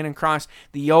new man in Christ.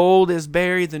 The old is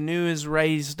buried, the new is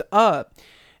raised up.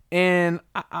 And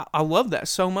I love that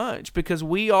so much, because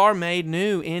we are made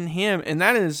new in him, and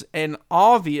that is an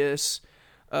obvious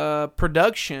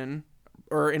production,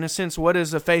 or in a sense, what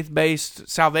does a faith-based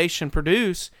salvation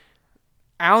produce?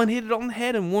 Alan hit it on the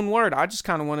head in one word. I just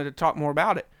kind of wanted to talk more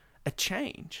about it. A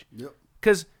change. Yep.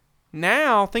 Because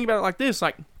now, think about it like this,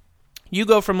 like, you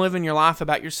go from living your life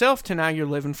about yourself to now you're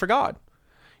living for God.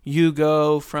 You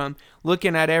go from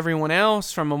looking at everyone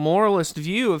else from a moralist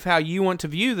view of how you want to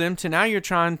view them to now you're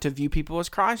trying to view people as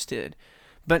Christ did.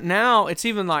 But now it's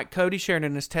even like Cody shared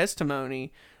in his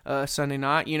testimony Sunday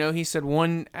night. He said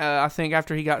I think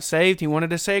after he got saved, he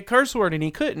wanted to say a curse word and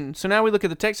he couldn't. So now we look at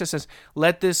the text that says,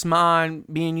 let this mind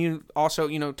be in you also,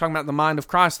 talking about the mind of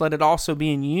Christ, let it also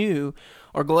be in you.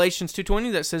 Or Galatians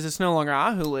 2:20 that says it's no longer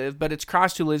I who live, but it's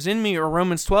Christ who lives in me. Or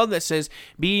Romans 12 that says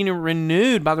being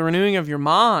renewed by the renewing of your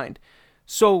mind.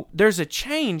 So there's a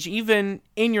change even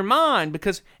in your mind,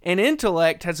 because an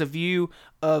intellect has a view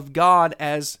of God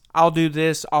as I'll do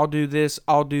this, I'll do this,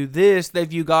 I'll do this. They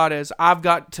view God as I've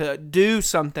got to do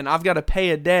something. I've got to pay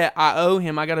a debt. I owe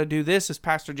him. I got to do this, as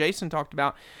Pastor Jason talked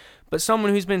about. But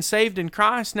someone who's been saved in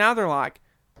Christ, now they're like,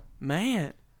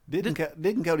 man.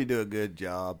 Didn't Cody do a good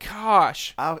job?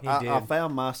 Gosh. I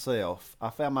found myself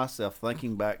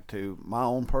thinking back to my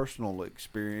own personal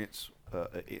experience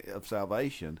of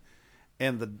salvation,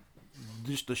 and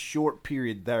just a short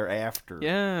period thereafter,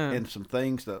 and some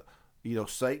things that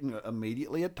Satan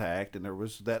immediately attacked, and there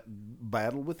was that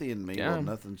battle within me. Well,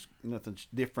 nothing's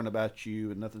different about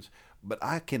you, and nothing's. But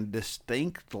I can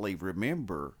distinctly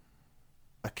remember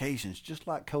occasions just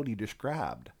like Cody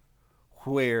described,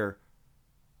 where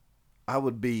I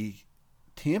would be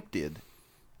tempted,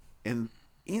 and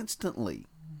instantly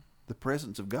the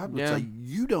presence of God would say,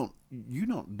 "You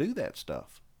don't do that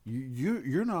stuff.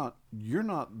 You're not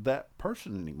that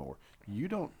person anymore. You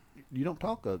don't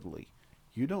talk ugly.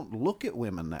 You don't look at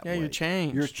women that way. You're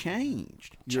changed. You're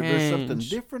changed. There's something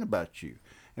different about you."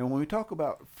 And when we talk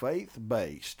about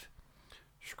faith-based,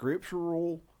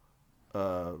 scriptural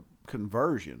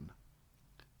conversion,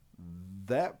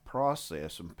 that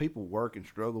process, and people work and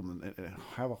struggle and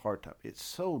have a hard time, it's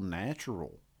so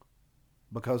natural,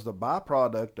 because the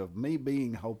byproduct of me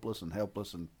being hopeless and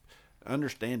helpless and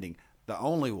understanding the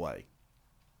only way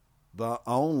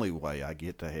I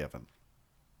get to heaven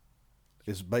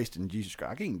is based in Jesus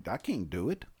Christ. I can't do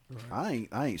it. Right.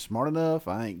 I ain't smart enough.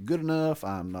 I ain't good enough.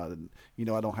 I'm not,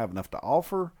 I don't have enough to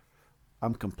offer.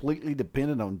 I'm completely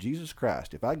dependent on Jesus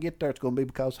Christ. If I get there, it's going to be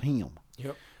because of him.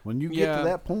 Yep. When you get to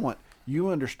that point, you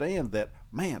understand that,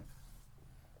 man,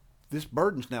 this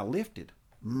burden's now lifted.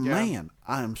 Man,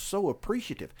 I am so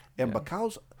appreciative. And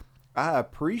because I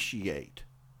appreciate,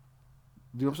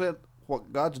 what I'm saying,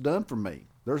 what God's done for me,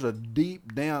 there's a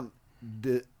deep down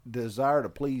desire to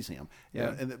please him.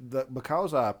 Yeah. And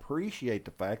because I appreciate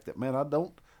the fact that, man, I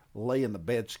don't lay in the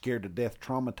bed scared to death,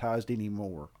 traumatized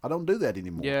anymore. I don't do that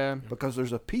anymore. Yeah. Because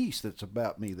there's a peace that's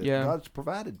about me that God's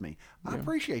provided me. I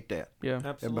appreciate that. Yeah.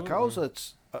 Absolutely. And because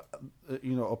it's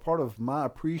a part of my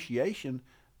appreciation,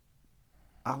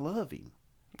 I love him.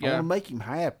 I want to make him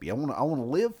happy. I want to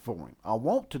live for him. I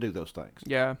want to do those things.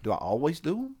 Yeah. Do I always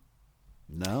do them?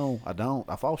 No, I don't.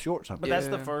 I fall short sometimes. But that's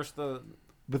the first.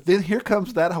 But then here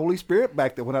comes that Holy Spirit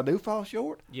back, that when I do fall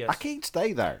short, yes. I can't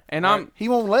stay there. And he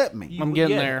won't let me. I'm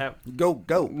getting there. Go.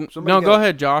 No, go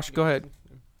ahead, Josh. Go ahead.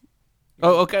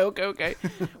 Oh, okay.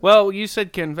 Well, you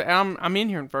said I'm in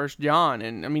here in 1 John,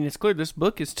 and I mean it's clear this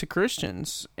book is to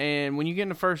Christians. And when you get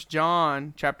into 1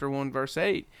 John chapter 1 verse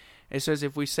 8, it says,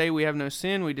 "If we say we have no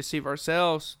sin, we deceive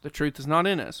ourselves. The truth is not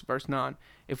in us." Verse 9,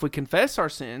 "If we confess our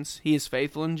sins, he is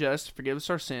faithful and just to forgive us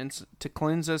our sins, to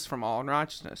cleanse us from all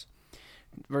unrighteousness."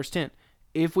 Verse 10,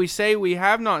 "If we say we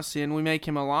have not sinned, we make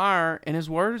him a liar, and his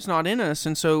word is not in us."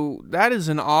 And so that is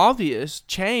an obvious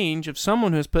change of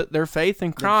someone who has put their faith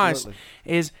in Christ.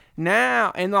 Absolutely. Is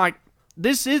now, and like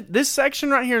this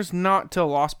section right here is not to a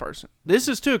lost person. This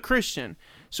is to a Christian.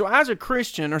 So as a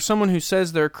Christian, or someone who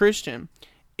says they're a Christian,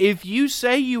 if you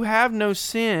say you have no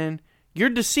sin, you're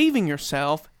deceiving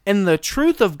yourself, and the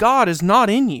truth of God is not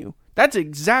in you. That's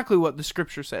exactly what the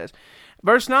Scripture says.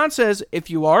 Verse 9 says, if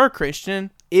you are a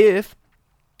Christian, if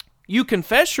you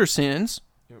confess your sins,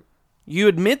 you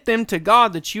admit them to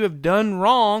God that you have done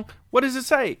wrong, what does it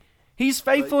say? He's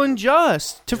faithful and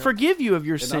just to forgive you of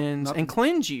your sins and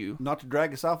cleanse you. Not to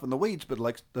drag us off in the weeds, but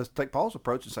let's take Paul's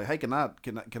approach and say, hey, can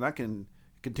I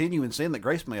continue in sin that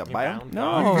grace may abound?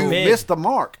 No. You missed the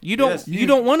mark. You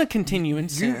don't want to continue in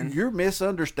sin. You're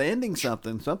misunderstanding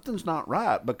something. Something's not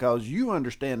right, because you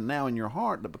understand now in your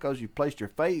heart that because you've placed your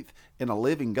faith in a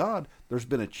living God, there's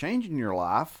been a change in your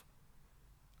life.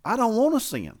 I don't want to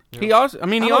sin. He don't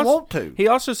want to. He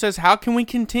also says, how can we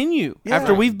continue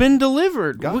after we've been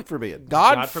delivered? God forbid.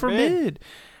 God forbid.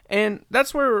 And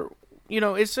that's where,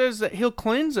 it says that he'll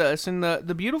cleanse us. And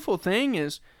the beautiful thing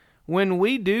is, when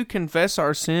we do confess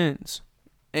our sins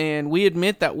and we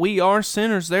admit that we are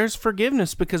sinners, there's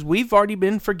forgiveness because we've already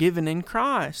been forgiven in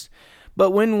Christ. But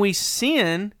when we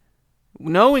sin,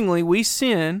 knowingly we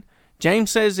sin, James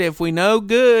says if we know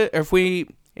good, or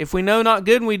if we know not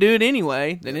good and we do it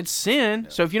anyway, then it's sin.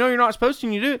 So if you know you're not supposed to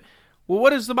and you do it, well,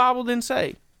 what does the Bible then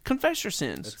say? Confess your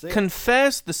sins.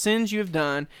 Confess the sins you have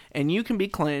done, and you can be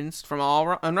cleansed from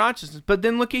all unrighteousness. But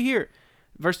then look at here,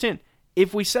 verse 10.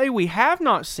 If we say we have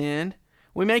not sinned,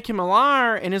 we make him a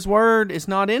liar, and his word is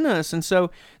not in us. And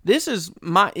so this is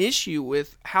my issue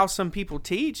with how some people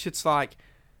teach. It's like,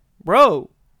 bro,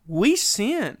 we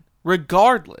sin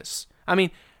regardless. I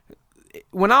mean,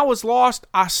 when I was lost,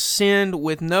 I sinned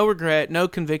with no regret, no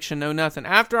conviction, no nothing.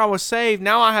 After I was saved,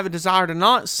 now I have a desire to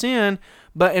not sin.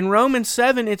 But in Romans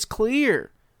 7, it's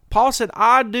clear. Paul said,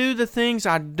 I do the things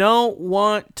I don't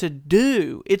want to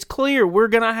do. It's clear we're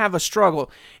going to have a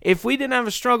struggle. If we didn't have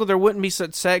a struggle, there wouldn't be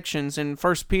such sections in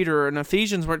 1 Peter or in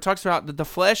Ephesians where it talks about that the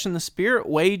flesh and the spirit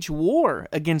wage war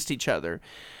against each other.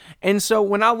 And so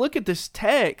when I look at this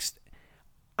text,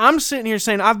 I'm sitting here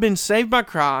saying, I've been saved by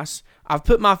Christ. I've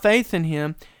put my faith in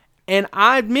him, and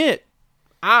I admit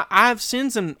I have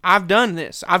sins and I've done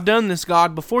this. I've done this,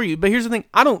 God, before you. But here's the thing.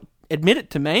 I don't admit it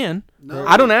to man. No.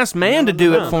 I don't ask man to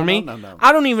do it for me. No.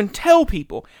 I don't even tell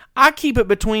people. I keep it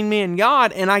between me and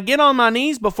God, and I get on my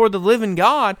knees before the living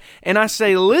God, and I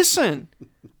say, listen,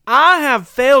 I have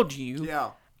failed you.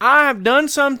 Yeah. I have done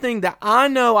something that I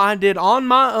know I did on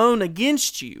my own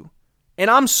against you, and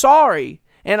I'm sorry.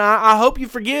 And I hope you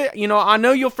forgive, I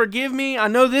know you'll forgive me. I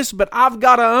know this, but I've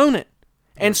got to own it.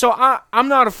 And so I'm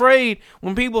not afraid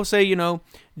when people say, do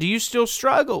you still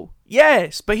struggle?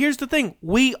 Yes, but here's the thing.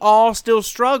 We all still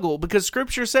struggle because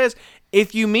Scripture says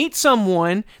if you meet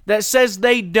someone that says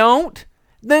they don't,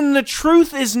 then the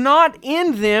truth is not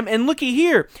in them. And looky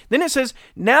here. Then it says,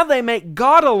 now they make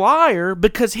God a liar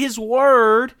because his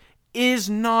word is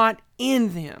not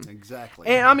in them. Exactly.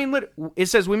 And I mean, it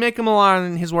says we make him a liar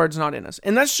and his word's not in us.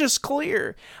 And that's just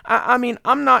clear. I mean,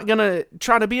 I'm not going to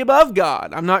try to be above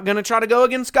God. I'm not going to try to go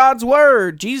against God's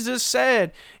word. Jesus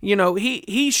said,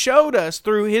 he showed us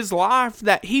through his life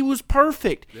that he was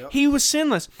perfect. Yep. He was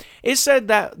sinless. It said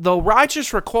that the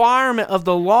righteous requirement of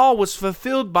the law was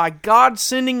fulfilled by God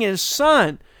sending his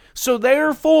son. So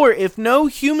therefore, if no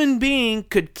human being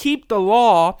could keep the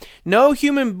law, no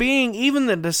human being, even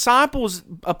the disciples,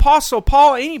 Apostle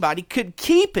Paul, anybody, could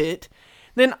keep it,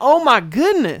 then, oh my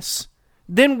goodness,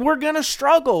 then we're going to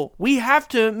struggle. We have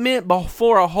to admit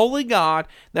before a holy God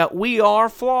that we are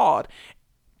flawed.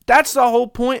 That's the whole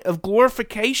point of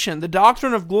glorification, the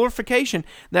doctrine of glorification,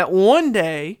 that one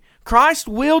day Christ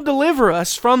will deliver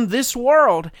us from this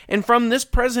world and from this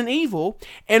present evil.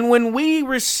 And when we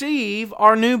receive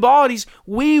our new bodies,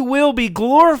 we will be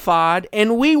glorified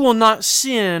and we will not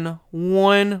sin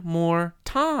one more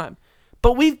time.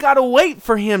 But we've got to wait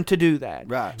for him to do that.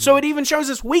 Right. So it even shows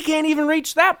us we can't even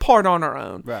reach that part on our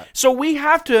own. Right. So we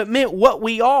have to admit what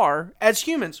we are as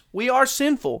humans. We are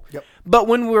sinful. Yep. But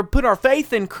when we put our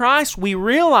faith in Christ, we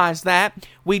realize that.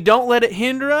 We don't let it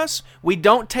hinder us. We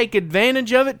don't take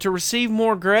advantage of it to receive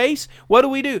more grace. What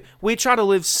do? We try to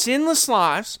live sinless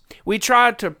lives. We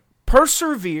try to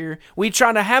persevere. We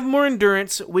try to have more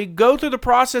endurance. We go through the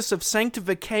process of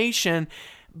sanctification.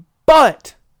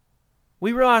 But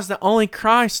we realize that only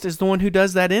Christ is the one who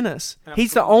does that in us. Absolutely.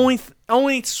 He's the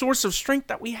only source of strength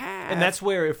that we have. And that's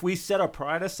where if we set our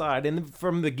pride aside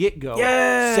from the get-go,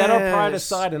 yes, set our pride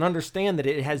aside and understand that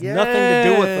it has nothing to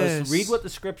do with us. Read what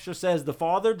the Scripture says. The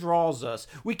Father draws us.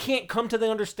 We can't come to the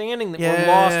understanding that we're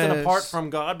lost and apart from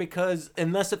God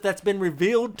unless if that's been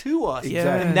revealed to us. Yes.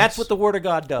 And that's what the Word of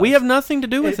God does. We have nothing to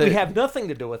do with it. We have nothing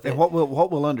to do with it. And what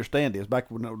we'll understand is, back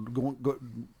when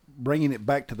bringing it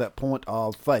back to that point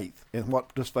of faith. And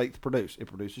what does faith produce? It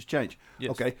produces change.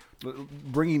 Yes. Okay,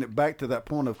 bringing it back to that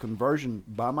point of conversion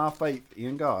by my faith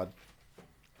in God,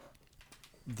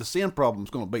 the sin problem is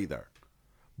going to be there.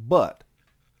 But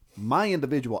my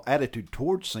individual attitude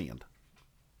towards sin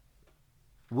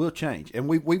will change. And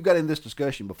we've got in this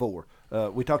discussion before.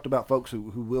 We talked about folks who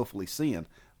willfully sin.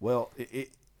 Well,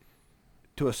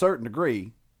 to a certain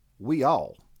degree, we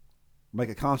all make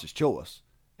a conscious choice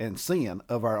and sin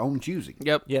of our own choosing.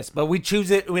 Yep. Yes, but we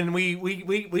choose it when we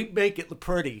make it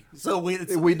pretty. So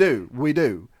we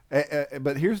do.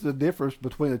 But here's the difference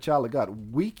between a child of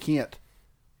God. We can't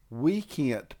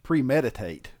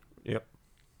premeditate. Yep.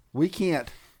 We can't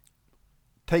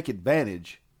take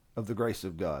advantage of the grace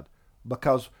of God,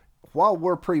 because while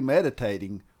we're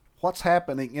premeditating, what's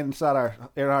happening inside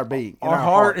our being? Our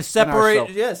heart is in our soul.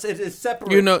 separated. Yes, it is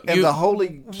separated. And the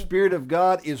Holy Spirit of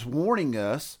God is warning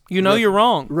us. You're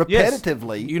wrong.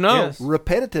 Repetitively. Yes.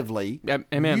 Repetitively.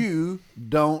 Amen. You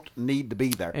don't need to be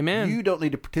there. Amen. You don't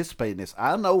need to participate in this.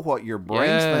 I know what your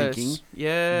brain's thinking.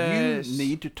 Yes. You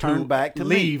need to turn back to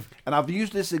leave. me. And I've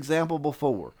used this example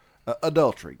before.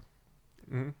 Adultery.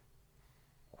 Mm-hmm.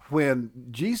 When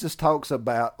Jesus talks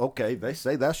about, okay, they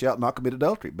say thou shalt not commit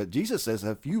adultery. But Jesus says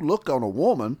if you look on a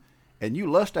woman and you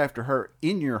lust after her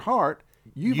in your heart,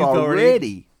 you've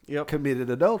already committed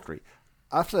adultery.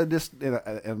 I've said this,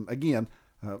 and again,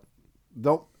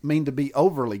 don't mean to be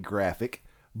overly graphic,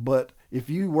 but if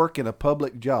you work in a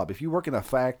public job, if you work in a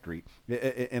factory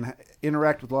and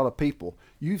interact with a lot of people,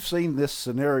 you've seen this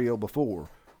scenario before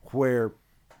where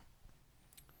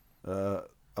a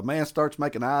man starts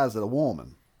making eyes at a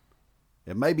woman.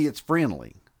 And maybe it's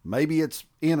friendly, maybe it's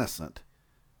innocent,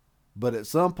 but at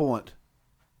some point,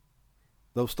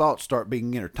 those thoughts start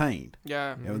being entertained.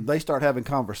 Yeah. And they start having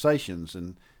conversations,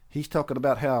 and he's talking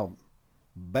about how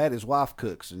bad his wife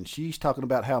cooks, and she's talking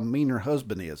about how mean her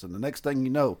husband is. And the next thing you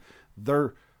know,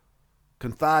 they're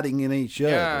confiding in each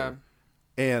other.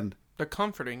 And they're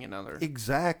comforting another.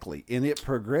 Exactly. And it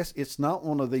progresses. It's not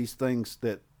one of these things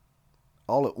that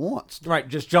all at once. Right,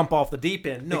 just jump off the deep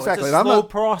end. No, exactly. It's a slow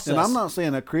process. And I'm not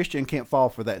saying a Christian can't fall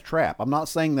for that trap. I'm not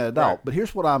saying that at all. But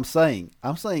here's what I'm saying.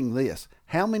 I'm saying this.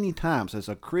 How many times has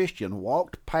a Christian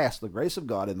walked past the grace of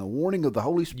God and the warning of the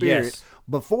Holy Spirit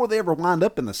before they ever wind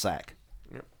up in the sack?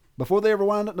 Yep. Before they ever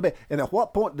wind up in the bed? And at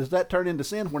what point does that turn into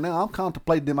sin where now I'm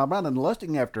contemplating in my mind and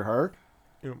lusting after her,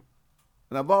 and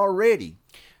I've already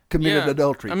committed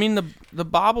adultery? I mean, the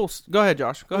Bible... Go ahead,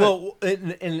 Josh. Go ahead. Well,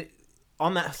 and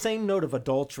on that same note of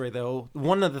adultery, though,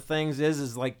 one of the things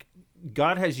is like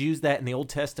God has used that in the Old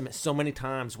Testament so many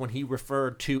times when he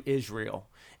referred to Israel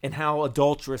and how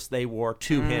adulterous they were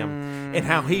to him and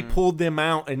how he pulled them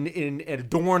out and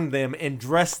adorned them and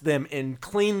dressed them and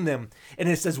cleaned them. And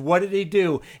it says, what did he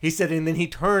do? He said, and then he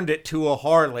turned it to a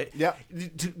harlot,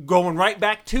 going right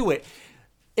back to it.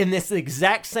 And it's the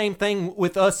exact same thing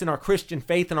with us in our Christian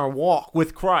faith and our walk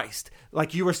with Christ.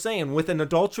 Like you were saying, with an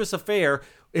adulterous affair,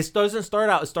 it doesn't start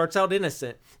out, it starts out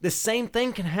innocent. The same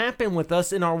thing can happen with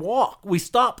us in our walk. We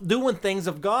stop doing things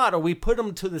of God, or we put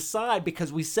them to the side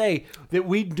because we say that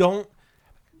we don't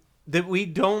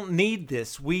need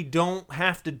this. We don't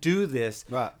have to do this.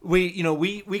 Right.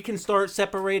 We can start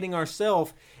separating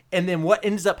ourselves. And then what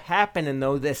ends up happening,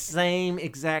 though, the same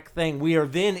exact thing. We are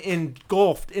then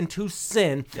engulfed into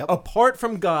sin apart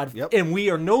from God, and we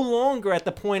are no longer at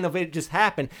the point of it just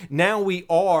happened. Now we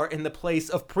are in the place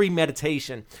of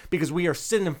premeditation because we are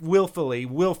sinning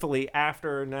willfully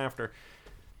after and after.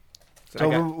 So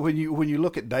when you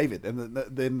look at David and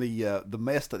then the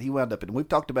mess that he wound up in, we've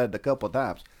talked about it a couple of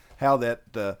times, how that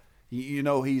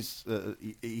he's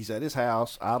at his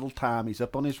house, idle time. He's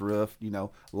up on his roof,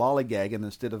 lollygagging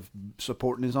instead of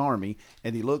supporting his army.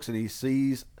 And he looks and he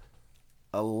sees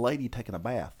a lady taking a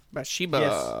bath.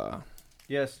 Bathsheba.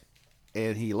 Yes.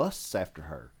 And he lusts after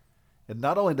her. And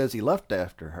not only does he lust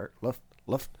after her, not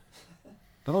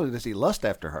only does he lust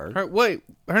after her. Wait,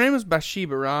 her name is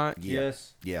Bathsheba, right? Yeah.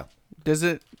 Yes. Yeah.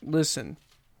 Listen,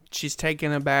 she's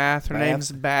taking a bath. Her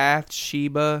name's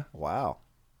Bathsheba. Wow.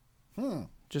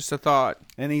 Just a thought.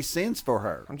 And he sins for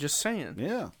her. I'm just saying.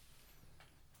 Yeah.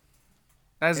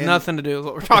 That has nothing to do with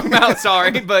what we're talking about.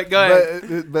 Sorry, but go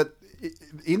ahead. But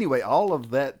anyway, all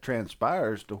of that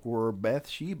transpires to where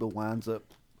Bathsheba winds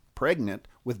up pregnant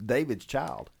with David's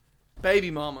child.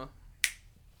 Baby mama.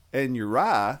 And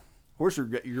Uriah, where's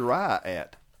Uriah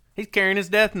at? He's carrying his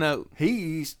death note.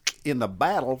 He's in the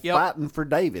battle fighting for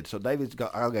David. So David's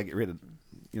got, I got to get rid of,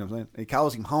 you know what I'm saying? He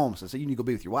calls him home and says, you need to go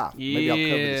be with your wife. Maybe I'll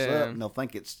cover this up and they'll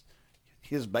think it's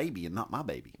his baby and not my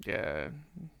baby. Yeah.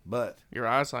 But Your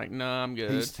eyes like, no, I'm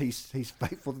good. he's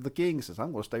faithful to the king. He says,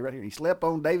 I'm going to stay right here. He slept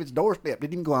on David's doorstep.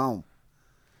 Didn't even go home.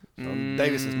 So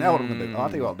David says, now what am I going to do? I'll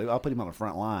tell you what I'll do. I'll put him on the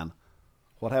front line.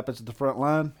 What happens at the front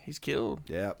line? He's killed.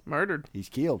 Yeah. Murdered. He's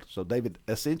killed. So David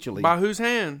essentially By whose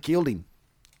hand? killed him.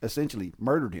 Essentially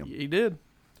murdered him. He did.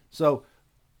 So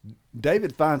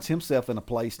David finds himself in a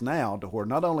place now to where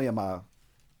not only am I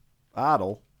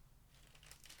idle,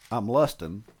 I'm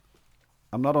lusting.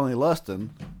 I'm not only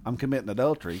lusting, I'm committing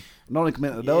adultery. I'm not only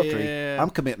committing adultery, Yeah. I'm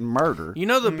committing murder. You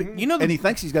know the And he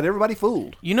thinks he's got everybody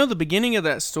fooled. You know, the beginning of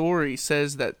that story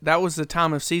says that was the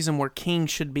time of season where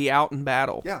kings should be out in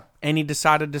battle. Yeah. And he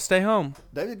decided to stay home.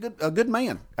 David, a good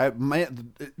man.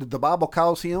 The Bible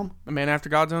calls him A man after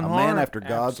God's own a heart. man after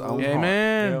God's own heart.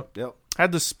 Amen. Yep. Yep.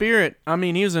 Had the Spirit. I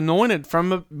mean, he was anointed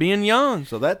from being young.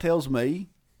 So that tells me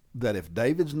that if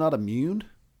David's not immune,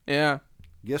 Yeah.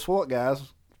 guess what, guys?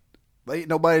 There ain't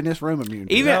nobody in this room immune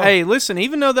to Even it. hey, listen.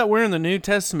 Even though that we're in the New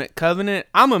Testament covenant,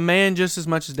 I'm a man just as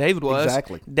much as David was.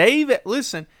 Exactly. David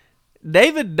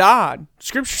died.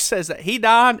 Scripture says that he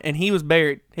died and he was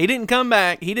buried. He didn't come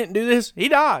back. He didn't do this. He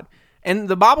died. And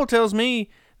the Bible tells me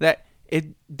that if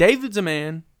David's a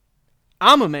man,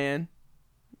 I'm a man,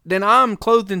 then I'm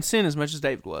clothed in sin as much as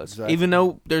David was. Exactly. Even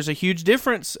though there's a huge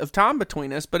difference of time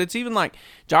between us, but it's even like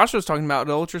Joshua's talking about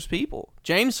adulterous people.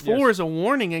 James 4 is a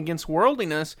warning against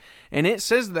worldliness, and it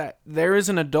says that there is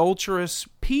an adulterous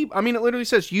people. I mean, it literally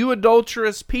says, you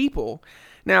adulterous people.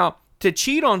 Now, to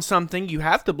cheat on something, you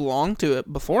have to belong to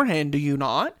it beforehand, do you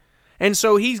not? And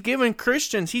so he's giving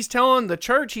Christians, he's telling the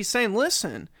church, he's saying,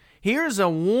 listen, here's a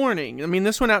warning. I mean,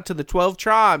 this went out to the 12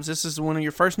 tribes. This is one of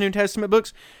your first New Testament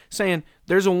books saying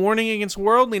there's a warning against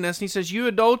worldliness. And he says, you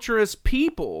adulterous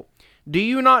people, do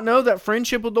you not know that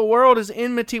friendship with the world is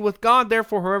enmity with God?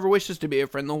 Therefore, whoever wishes to be a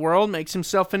friend of the world makes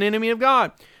himself an enemy of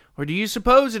God. Or do you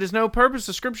suppose it is no purpose?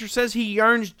 The Scripture says he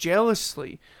yearns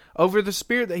jealously over the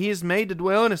Spirit that he has made to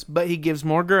dwell in us, but he gives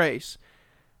more grace.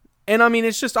 And I mean,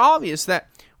 it's just obvious that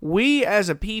we as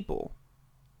a people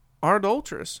are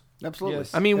adulterous. Absolutely.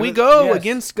 Yes. I mean, And we it- go yes.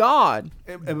 against God.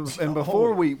 And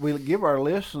before we give our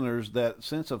listeners that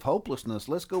sense of hopelessness,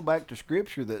 let's go back to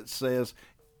Scripture that says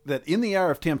that in the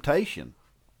hour of temptation,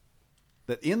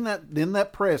 that in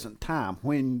that present time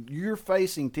when you're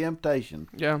facing temptation,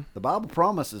 Yeah. the Bible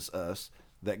promises us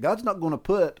that God's not going to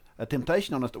put a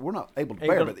temptation on us that we're not able to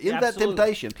bear. But in that Absolutely.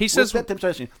 temptation, He says- with that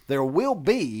temptation, there will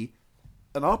be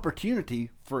an opportunity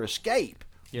for escape.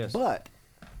 Yes. But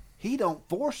He don't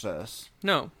force us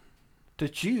No. to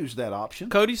choose that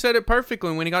option. Cody said it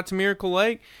perfectly when he got to Miracle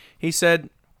Lake. He said,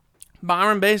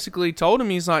 Byron basically told him,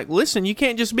 he's like, listen, you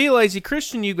can't just be a lazy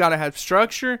Christian. You've got to have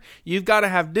structure. You've got to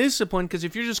have discipline, because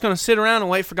if you're just going to sit around and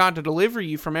wait for God to deliver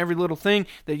you from every little thing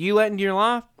that you let into your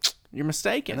life, you're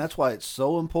mistaken. And that's why it's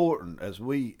so important as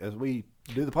we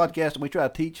do the podcast and we try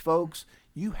to teach folks,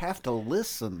 you have to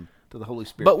listen to the Holy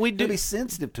Spirit. But we to do- be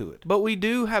sensitive to it. But we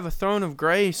do have a throne of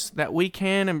grace that we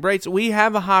can embrace. We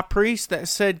have a high priest that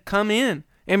said, come in.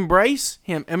 Embrace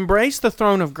him. Embrace the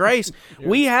throne of grace.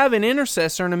 We have an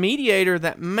intercessor and a mediator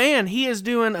that, man, he is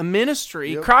doing a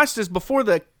ministry. Yep. Christ is before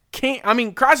the king. I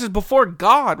mean, Christ is before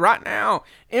God right now,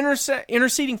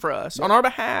 interceding for us on our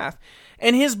behalf.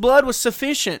 And his blood was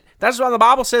sufficient. That's why the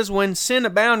Bible says when sin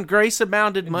abounded, grace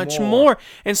abounded much more.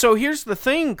 And so here's the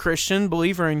thing, Christian,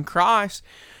 believer in Christ.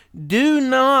 Do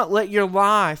not let your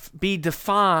life be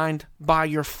defined by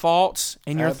your faults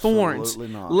and your thorns.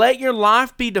 Absolutely not. Let your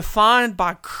life be defined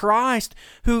by Christ,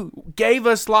 who gave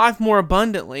us life more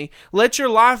abundantly. Let your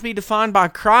life be defined by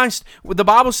Christ. The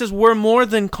Bible says we're more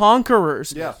than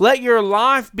conquerors. Yeah. Let your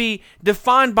life be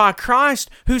defined by Christ,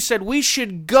 who said we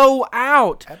should go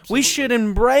out. We Absolutely. should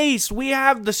embrace. We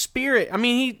have the Spirit. I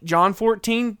mean, John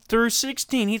 14 through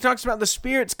 16, he talks about the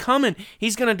Spirit's coming.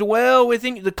 He's going to dwell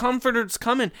within you. The Comforter's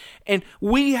coming. And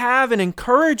we have an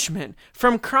encouragement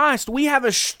from Christ. We have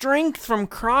a strength from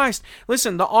Christ.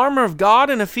 Listen, the armor of God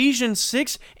in Ephesians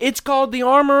 6, it's called the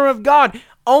armor of God.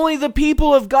 Only the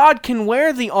people of God can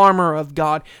wear the armor of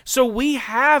God. So we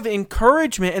have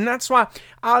encouragement, and that's why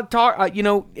I talk,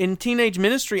 in teenage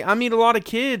ministry, I meet a lot of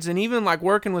kids, and even like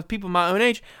working with people my own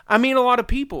age, I meet a lot of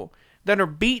people that are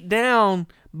beat down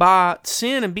by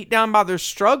sin and beat down by their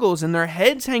struggles and their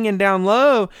heads hanging down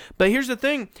low. But here's the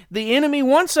thing. The enemy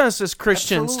wants us as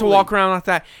Christians Absolutely. to walk around like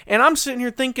that. And I'm sitting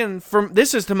here thinking,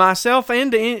 this is to myself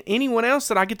and to anyone else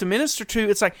that I get to minister to.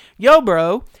 It's like, yo,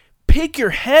 bro, pick your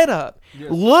head up.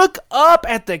 Look up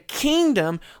at the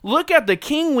kingdom. Look at the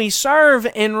king we serve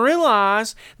and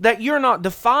realize that you're not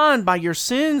defined by your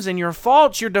sins and your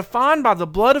faults. You're defined by the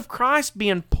blood of Christ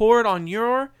being poured on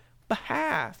your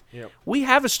behalf. Yep. We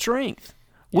have a strength.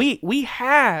 We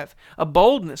have a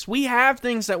boldness. We have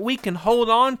things that we can hold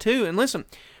on to. And listen,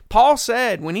 Paul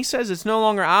said, when he says it's no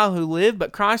longer I who live,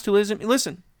 but Christ who lives in me.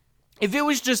 Listen, if it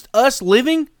was just us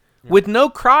living with no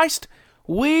Christ,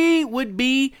 we would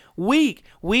be weak.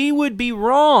 We would be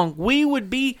wrong. We would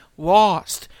be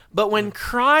lost. But when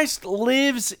Christ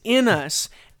lives in us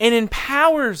and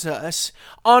empowers us,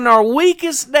 on our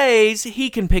weakest days, He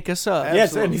can pick us up.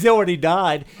 Yes, and He's already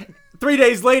died. 3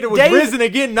 days later was risen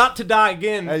again, not to die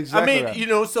again. Exactly I mean,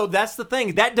 right. so that's the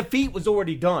thing. That defeat was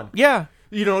already done. Yeah.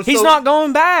 He's So not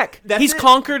going back. That's He's it.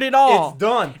 conquered it all. It's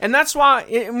done. And that's why,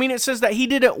 it says that He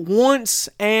did it once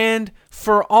and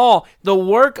for all. The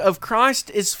work of Christ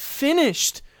is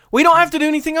finished. We don't have to do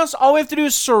anything else. All we have to do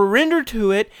is surrender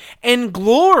to it and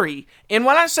glory. And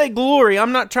when I say glory,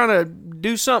 I'm not trying to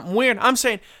do something weird. I'm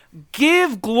saying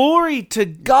give glory to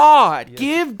God. Yes.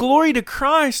 Give glory to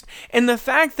Christ. And the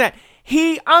fact that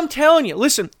I'm telling you,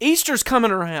 listen, Easter's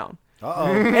coming around.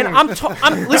 Uh-oh.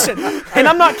 And listen, and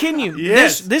I'm not kidding you.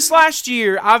 Yes. This last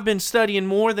year, I've been studying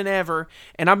more than ever,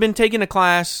 and I've been taking a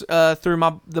class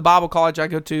through the Bible college I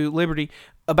go to, Liberty,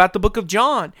 about the book of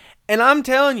John. And I'm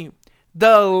telling you,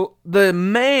 the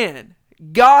man,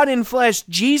 God in flesh,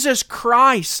 Jesus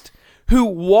Christ, who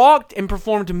walked and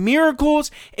performed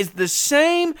miracles, is the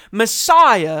same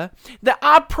Messiah that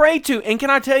I pray to. And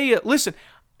can I tell you, listen,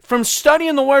 from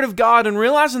studying the Word of God and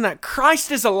realizing that Christ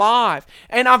is alive,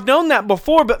 and I've known that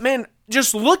before, but man,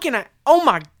 just looking at, oh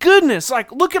my goodness,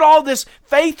 like look at all this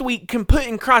faith we can put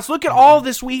in Christ. Look at all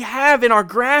this we have in our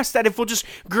grasp that if we'll just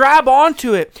grab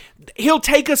onto it, He'll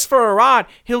take us for a ride.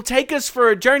 He'll take us for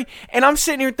a journey. And I'm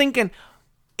sitting here thinking,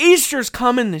 Easter's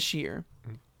coming this year,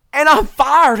 and I'm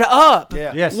fired up.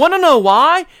 Yeah. Yes. Want to know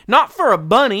why? Not for a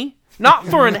bunny, not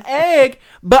for an egg,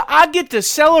 but I get to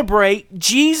celebrate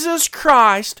Jesus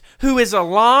Christ, who is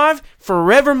alive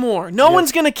forevermore. No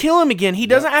one's going to kill Him again. He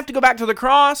doesn't have to go back to the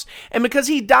cross. And because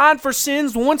He died for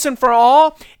sins once and for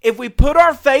all, if we put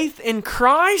our faith in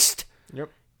Christ,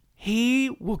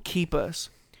 He will keep us.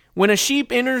 When a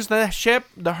sheep enters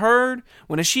the herd,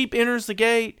 when a sheep enters the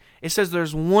gate, it says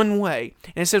there's one way.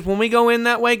 And it says when we go in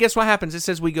that way, guess what happens? It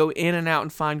says we go in and out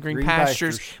and find green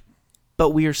pastures,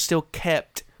 but we are still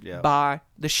kept by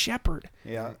the shepherd.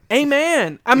 Yeah.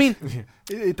 Amen. I mean,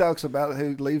 he talks about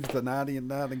who leaves the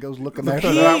 99 and goes looking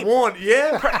after that one.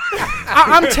 Yeah.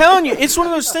 I'm telling you, it's one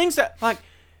of those things that, like,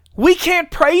 we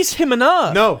can't praise Him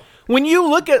enough. No. When you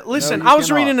look at, listen, you I was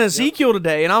cannot. reading Ezekiel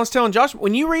today, and I was telling Josh,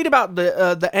 when you read about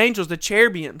the angels, the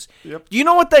cherubims, Yep. do you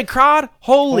know what they cried?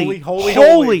 Holy, Holy,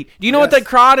 holy. Do you know what they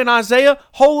cried in Isaiah?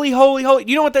 Holy, holy, holy.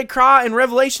 Do you know what they cry in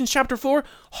Revelation chapter 4?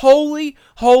 Holy,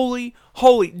 holy,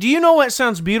 holy. Do you know what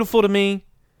sounds beautiful to me?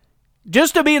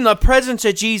 Just to be in the presence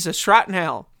of Jesus right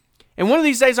now. And one of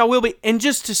these days I will be, and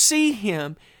just to see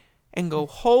Him and go,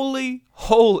 holy,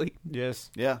 holy.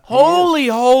 Yes. Yeah. Holy,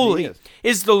 holy He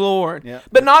is the Lord. Yeah.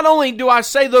 But not only do I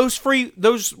say those 3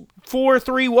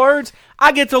 words,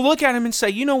 I get to look at Him and say,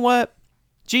 you know what?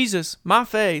 Jesus, my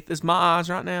faith is my eyes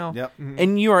right now. Yep.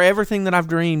 And you are everything that I've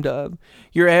dreamed of.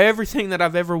 You're everything that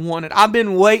I've ever wanted. I've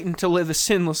been waiting to live a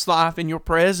sinless life in your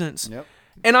presence. Yep.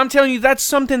 And I'm telling you, that's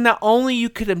something that only you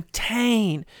could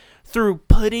obtain through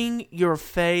putting your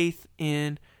faith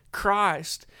in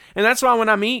Christ. And that's why when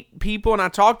I meet people and I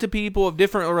talk to people of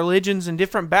different religions and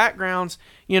different backgrounds,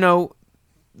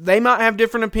 they might have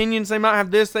different opinions, they might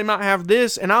have this, they might have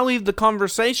this, and I leave the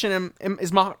conversation and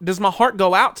does my heart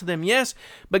go out to them? Yes.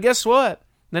 But guess what?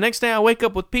 The next day I wake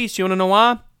up with peace. You want to know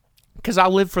why? Because I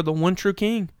live for the one true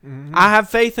King. Mm-hmm. I have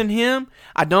faith in Him.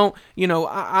 I don't,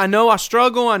 I know I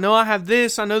struggle. I know I have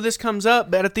this. I know this comes up.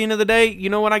 But at the end of the day, you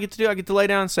know what I get to do? I get to lay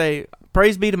down and say,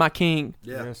 praise be to my King.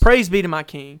 Yeah. Yes. Praise be to my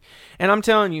King. And I'm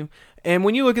telling you, and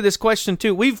when you look at this question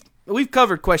 2, we've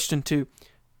covered question 2.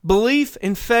 Belief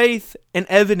and faith and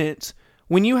evidence.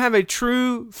 When you have a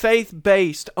true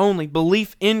faith-based only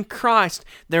belief in Christ,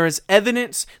 there is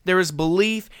evidence, there is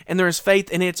belief, and there is faith,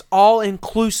 and it's all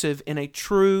inclusive in a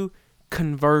true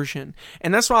conversion.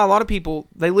 And that's why a lot of people,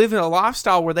 they live in a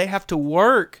lifestyle where they have to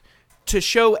work to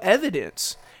show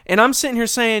evidence. And I'm sitting here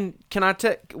saying, can I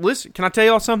tell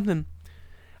y'all something?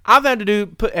 I've had to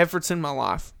put efforts in my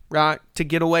life, right, to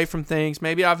get away from things.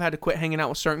 Maybe I've had to quit hanging out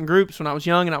with certain groups when I was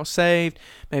young and I was saved.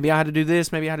 Maybe I had to do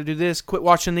this. Maybe I had to do this. Quit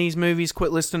watching these movies.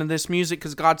 Quit listening to this music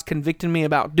because God's convicting me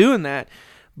about doing that.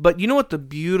 But you know what the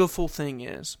beautiful thing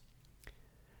is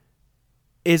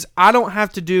I don't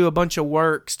have to do a bunch of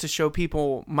works to show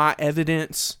people my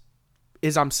evidence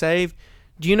is I'm saved.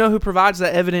 Do you know who provides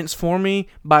that evidence for me?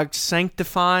 By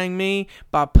sanctifying me,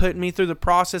 by putting me through the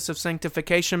process of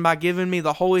sanctification, by giving me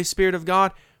the Holy Spirit of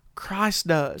God? Christ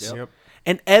does. Yep.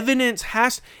 And evidence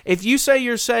has, if you say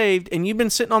you're saved and you've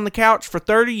been sitting on the couch for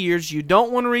 30 years, you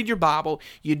don't want to read your Bible,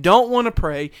 you don't want to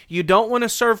pray, you don't want to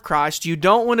serve Christ, you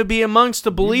don't want to be amongst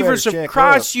the believers of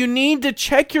Christ, you need to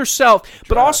check yourself.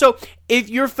 But also, if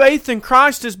your faith in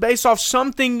Christ is based off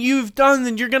something you've done,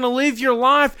 then you're going to live your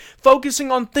life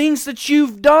focusing on things that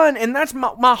you've done. And that's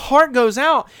my heart goes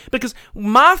out, because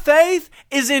my faith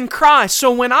is in Christ.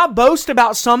 So when I boast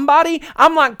about somebody,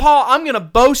 I'm like, Paul, I'm going to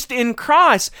boast in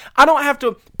Christ. I don't have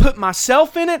to put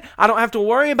myself in it. I don't have to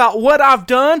worry about what I've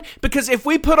done, because if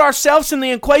we put ourselves in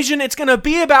the equation, it's going to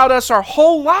be about us our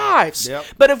whole lives. Yep.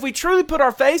 But if we truly put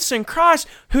our faith in Christ,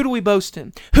 who do we boast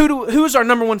in? Who's our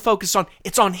number one focus on?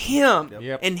 It's on Him.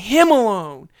 Yep. And Him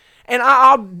alone. And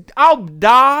I'll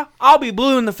die. I'll be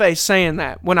blue in the face saying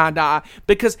that when I die,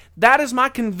 because that is my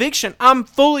conviction.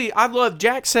 I love,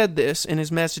 Jack said this in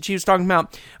his message. He was talking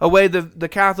about a way the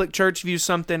Catholic Church views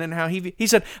something, and how he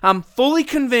said, I'm fully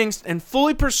convinced and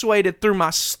fully persuaded through my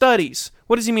studies.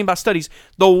 What does he mean by studies?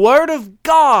 The Word of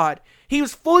God. He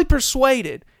was fully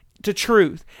persuaded to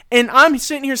truth. And I'm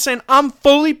sitting here saying, I'm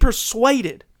fully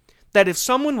persuaded that if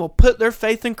someone will put their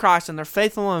faith in Christ and their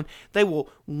faith alone, they will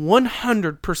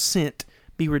 100%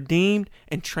 be redeemed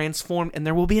and transformed, and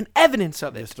there will be an evidence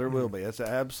of it. Yes, there will be. That's an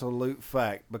absolute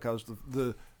fact, because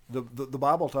the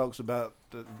Bible talks about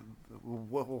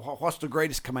what's the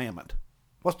greatest commandment.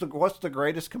 What's the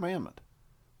greatest commandment?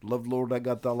 Love the Lord thy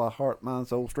God with all thy heart, mind,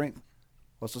 soul, strength.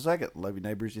 What's the second? Love your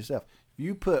neighbor as yourself. If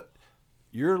you put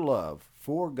your love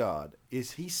for God,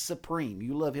 He's supreme.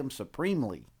 You love Him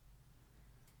supremely.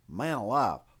 Man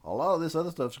alive, a lot of this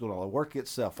other stuff's going to work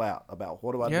itself out about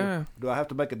what do I do? Do I have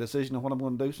to make a decision on what I'm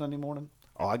going to do Sunday morning?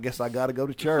 Oh, I guess I got to go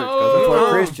to church, because that's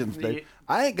what Christians do.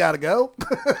 I ain't got to go.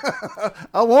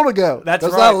 I want to go. That's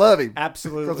right. Because I love Him.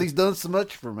 Absolutely. Because He's done so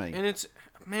much for me. And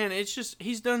it's just,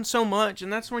 He's done so much.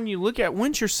 And that's when you look at,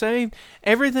 once you're saved,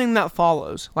 everything that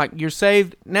follows. Like, you're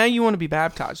saved, now you want to be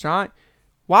baptized, right?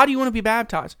 Why do you want to be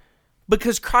baptized?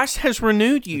 Because Christ has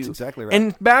renewed you. That's exactly right.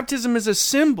 And baptism is a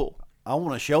symbol I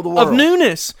want to show the world. Of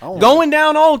newness. Going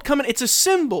down old, coming. It's a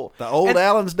symbol. The old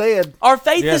Alan's dead. Our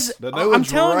faith is, the new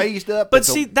one's raised up. But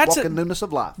see, that's walking newness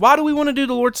of life. Why do we want to do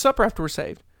the Lord's Supper after we're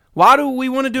saved? Why do we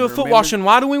want to do a foot washing?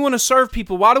 Why do we want to serve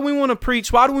people? Why do we want to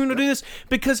preach? Why do we want to do this?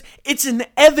 Because it's an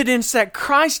evidence that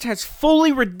Christ has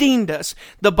fully redeemed us.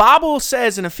 The Bible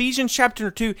says in Ephesians chapter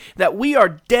 2 that we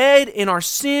are dead in our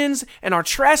sins and our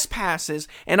trespasses.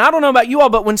 And I don't know about you all,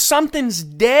 but when something's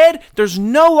dead, there's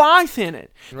no life in it.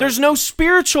 Right. There's no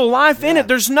spiritual life in it.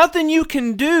 There's nothing you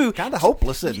can do. Kind of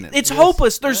hopeless, isn't it? It's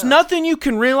hopeless. There's nothing you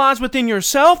can realize within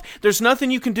yourself. There's nothing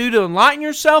you can do to enlighten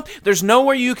yourself. There's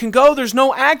nowhere you can go. There's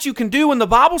no act you can do. When the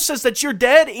Bible says that you're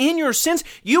dead in your sins,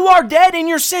 you are dead in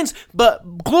your sins.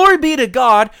 But glory be to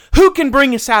God, who can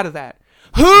bring us out of that?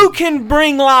 Who can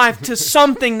bring life to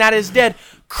something that is dead?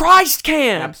 Christ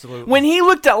can. Absolutely. When He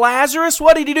looked at Lazarus,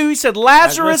 what did He do? He said,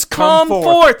 Lazarus, come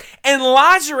forth. And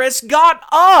Lazarus got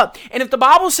up. And if the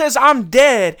Bible says I'm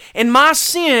dead in my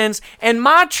sins and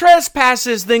my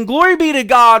trespasses, then glory be to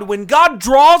God. When God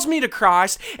draws me to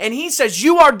Christ and He says,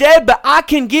 you are dead, but I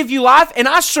can give you life, and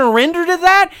I surrender to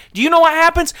that, do you know what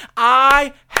happens?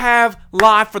 I have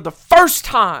life for the first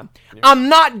time. I'm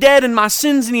not dead in my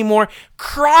sins anymore.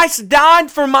 Christ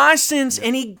died for my sins,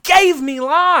 and He gave me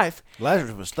life.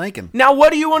 Lazarus was thinking. Now,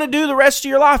 what do you want to do the rest of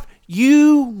your life?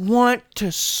 You want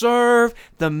to serve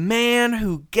the man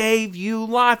who gave you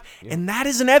life. Yeah. And that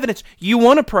is an evidence. You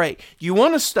want to pray. You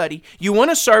want to study. You want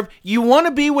to serve. You want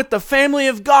to be with the family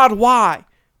of God. Why?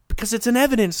 Because it's an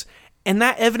evidence. And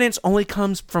that evidence only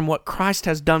comes from what Christ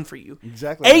has done for you.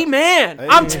 Exactly. Amen.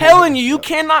 Amen. I'm telling you, you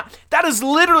cannot. That is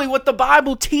literally what the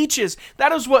Bible teaches.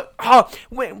 That is what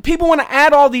when people want to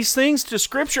add all these things to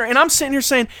Scripture. And I'm sitting here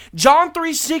saying, John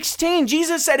 3:16,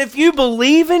 Jesus said, if you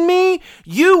believe in me,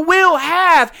 you will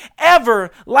have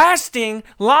everlasting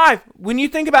life. When you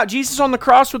think about Jesus on the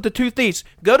cross with the two thieves,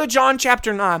 go to John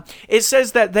chapter 9. It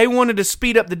says that they wanted to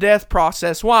speed up the death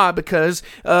process. Why? Because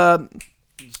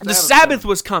the Sabbath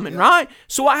was coming, right?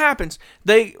 So what happens?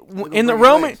 They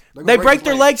break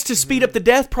their legs to speed up the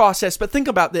death process. But think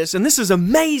about this, and this is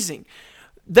amazing.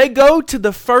 They go to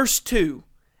the first two,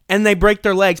 and they break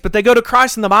their legs. But they go to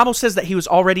Christ, and the Bible says that He was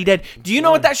already dead. Do you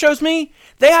know what that shows me?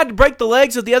 They had to break the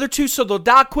legs of the other two so they'll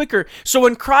die quicker. So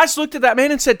when Christ looked at that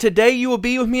man and said, today you will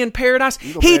be with me in paradise,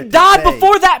 He died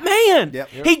before that man. Yep.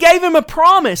 He gave him a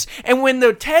promise. And when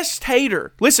the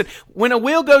testator, listen, when a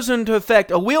will goes into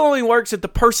effect, a will only works if the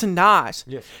person dies.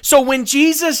 Yes. So when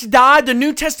Jesus died, the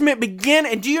New Testament began.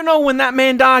 And do you know when that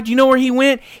man died, do you know where he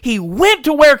went? He went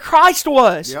to where Christ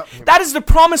was. Yep. That is the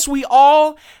promise we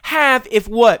all have if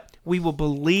what? We will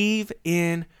believe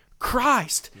in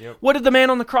Christ. Yep. What did the man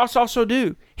on the cross also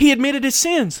do? He admitted his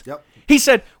sins. Yep. He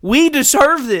said, we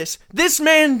deserve this. This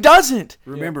man doesn't.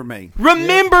 Remember me.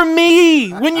 Remember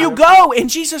me when you go. And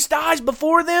Jesus dies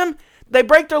before them. They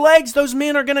break their legs. Those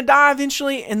men are going to die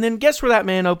eventually. And then guess where that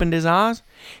man opened his eyes?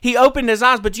 He opened his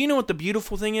eyes. But you know what the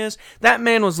beautiful thing is? That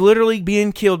man was literally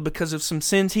being killed because of some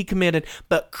sins he committed.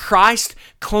 But Christ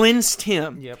cleansed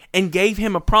him and gave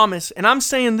him a promise. And I'm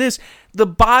saying this. The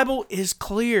Bible is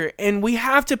clear, and we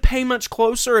have to pay much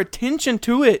closer attention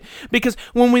to it, because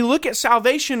when we look at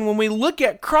salvation, when we look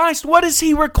at Christ, what does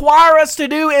he require us to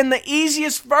do? In the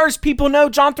easiest verse people know,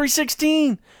 John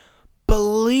 3:16,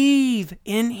 believe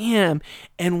in him,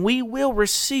 and we will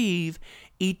receive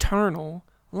eternal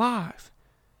life.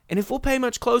 And if we'll pay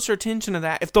much closer attention to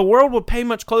that, if the world would pay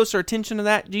much closer attention to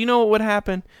that, do you know what would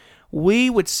happen? We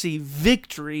would see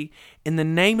victory in the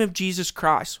name of Jesus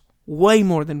Christ way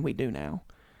more than we do now.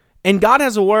 And God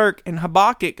has a work, and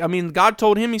Habakkuk, God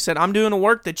told him, he said, I'm doing a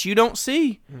work that you don't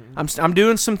see. I'm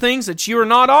doing some things that you're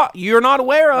not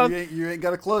aware of. You ain't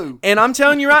got a clue. And I'm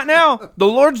telling you right now, the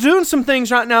Lord's doing some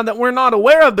things right now that we're not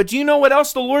aware of. But do you know what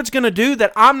else the Lord's going to do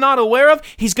that I'm not aware of?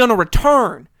 He's going to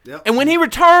return. Yep. And when he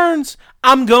returns,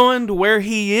 I'm going to where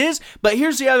he is. But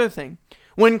here's the other thing.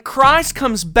 When Christ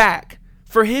comes back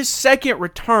for his second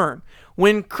return,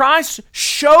 when Christ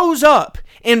shows up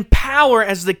in power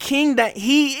as the king that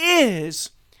he is,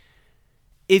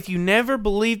 if you never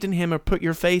believed in him or put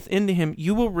your faith into him,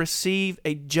 you will receive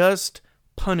a just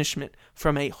punishment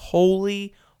from a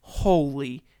holy,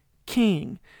 holy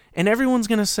king. And everyone's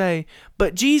going to say,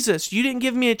 but Jesus, you didn't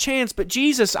give me a chance. But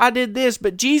Jesus, I did this.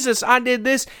 But Jesus, I did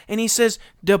this. And he says,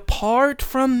 depart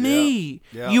from me,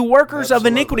 you workers of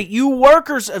iniquity, you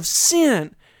workers of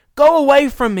sin. Go away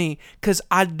from me, because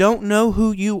I don't know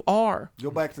who you are.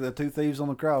 Go back to the two thieves on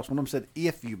the cross. One of them said,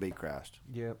 if you be Christ.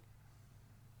 Yep.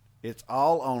 It's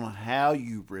all on how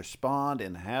you respond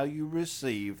and how you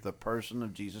receive the person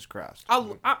of Jesus Christ.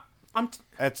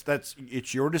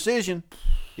 It's your decision.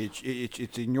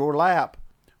 It's in your lap.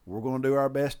 We're going to do our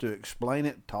best to explain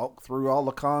it, talk through all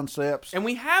the concepts. And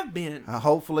we have been.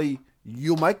 Hopefully,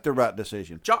 you'll make the right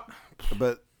decision.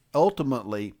 But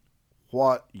ultimately,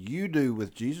 what you do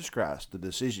with Jesus Christ, the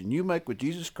decision you make with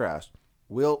Jesus Christ,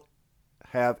 will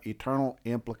have eternal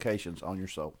implications on your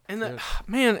soul. And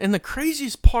the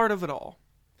craziest part of it all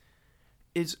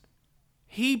is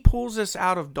he pulls us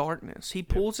out of darkness. He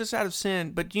pulls us out of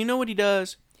sin. But do you know what he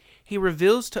does? He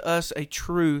reveals to us a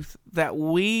truth that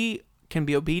we can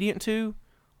be obedient to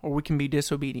or we can be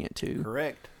disobedient to.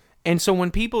 Correct. And so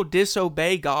when people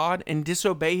disobey God and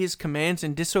disobey his commands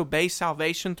and disobey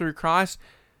salvation through Christ,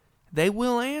 they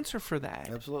will answer for that.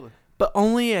 Absolutely. But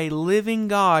only a living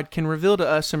God can reveal to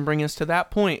us and bring us to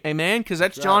that point. Amen? Because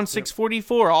that's John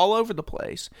 6:44 all over the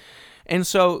place. And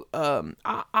so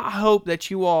I hope that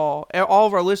you all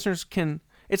of our listeners can...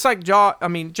 It's like,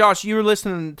 Josh, you were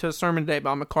listening to a sermon today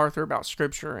by MacArthur about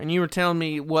Scripture, and you were telling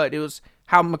me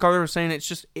how MacArthur was saying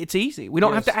it's easy. We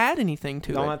don't have to add anything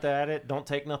to it. Don't have to add it. Don't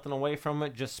take nothing away from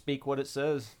it. Just speak what it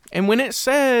says. And when it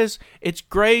says it's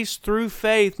grace through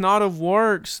faith, not of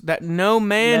works, that no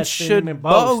man should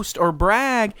boast or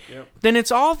brag, then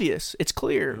it's obvious. It's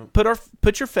clear.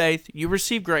 Put your faith. You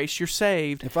receive grace. You're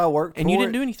saved. If I work and you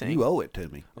didn't do anything, you owe it to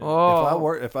me.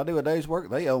 Oh. If I do a day's work,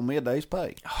 they owe me a day's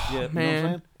pay. Oh, you know man. what I'm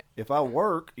saying? If I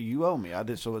work, you owe me. I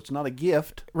did, so it's not a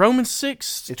gift. Romans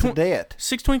 6. It's a debt.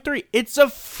 6:23. It's a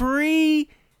free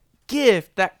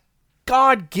gift that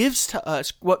God gives to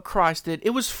us. What Christ did,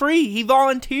 it was free. He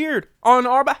volunteered on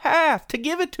our behalf to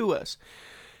give it to us.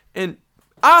 And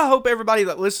I hope everybody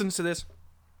that listens to this,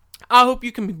 I hope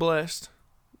you can be blessed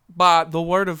by the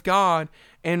Word of God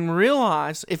and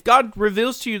realize if God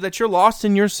reveals to you that you're lost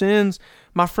in your sins,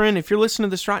 my friend, if you're listening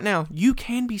to this right now, you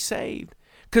can be saved.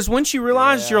 Because once you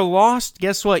realize you're lost,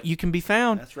 guess what? You can be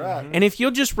found. That's right. And if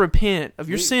you'll just repent of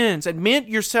your sins, admit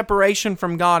your separation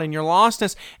from God and your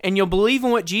lostness, and you'll believe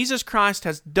in what Jesus Christ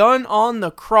has done on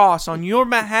the cross on your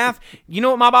behalf, you know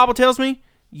what my Bible tells me?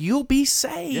 You'll be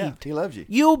saved. Yeah, he loves you.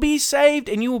 You'll be saved,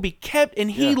 and you will be kept, and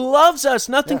he loves us.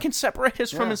 Nothing can separate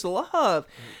us from his love.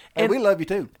 And we love you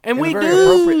too. And we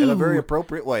do. In a very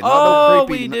appropriate way. Not no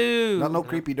creepy, we do. Not no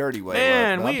creepy, dirty way.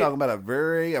 Man, I'm talking about a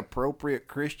very appropriate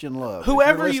Christian love.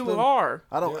 Whoever you are.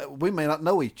 We may not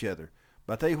know each other,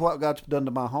 but I tell you what God's done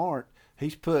to my heart.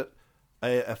 He's put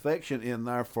a affection in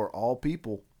there for all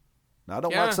people. Now, I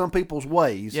don't like some people's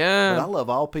ways, but I love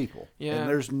all people. Yeah. And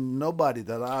there's nobody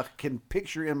that I can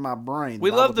picture in my brain we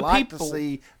that love I would the like people. to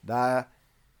see die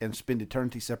and spend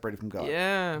eternity separated from God.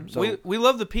 Yeah, So- we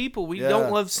love the people. We Yeah.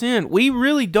 don't love sin. We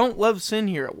really don't love sin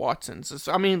here at Watson's.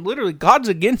 I mean, literally, God's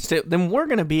against it. Then we're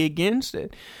going to be against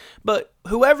it. But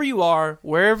whoever you are,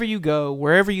 wherever you go,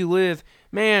 wherever you live,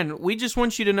 man, we just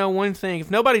want you to know one thing.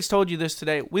 If nobody's told you this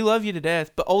today, we love you to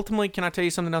death. But ultimately, can I tell you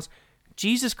something else?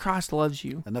 Jesus Christ loves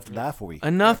you Enough to die for you.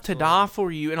 enough to die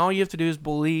for you, and all you have to do is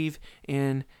believe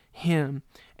in Him.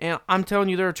 And I'm telling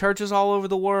you, there are churches all over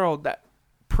the world that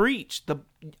preach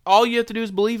all you have to do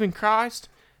is believe in Christ.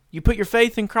 You put your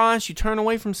faith in Christ, you turn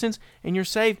away from sins, and you're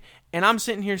saved. And I'm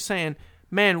sitting here saying,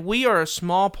 man, we are a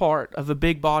small part of a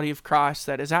big body of Christ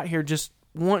that is out here just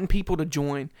wanting people to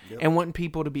join and wanting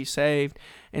people to be saved.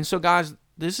 And so, guys,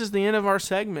 this is the end of our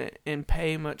segment, and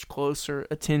pay much closer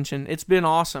attention. It's been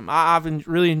awesome. I've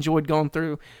really enjoyed going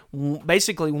through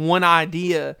basically one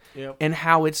idea and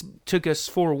how it's took us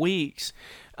 4 weeks.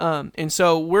 And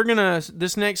so we're going to,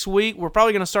 this next week, we're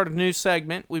probably going to start a new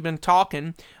segment. We've been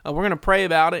talking. We're going to pray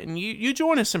about it. And you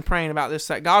join us in praying about this,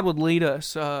 that God would lead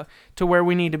us to where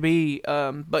we need to be.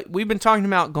 But we've been talking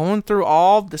about going through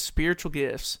all the spiritual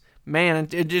gifts. Man,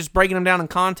 and just breaking them down in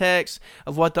context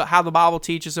of how the Bible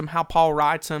teaches them, how Paul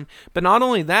writes them. But not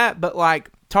only that, but like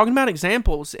talking about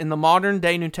examples in the modern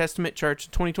day New Testament church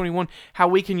in 2021, how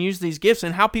we can use these gifts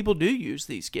and how people do use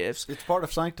these gifts. It's part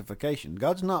of sanctification.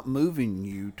 God's not moving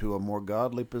you to a more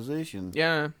godly position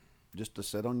Yeah. just to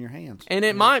sit on your hands. And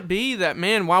it might be that,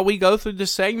 man, while we go through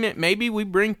this segment, maybe we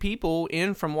bring people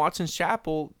in from Watson's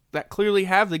Chapel that clearly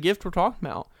have the gift we're talking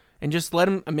about, and just let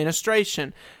them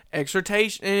administration,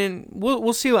 exhortation, and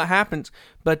we'll see what happens.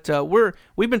 But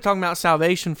we've been talking about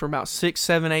salvation for about 6,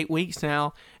 7, 8 weeks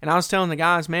now, and I was telling the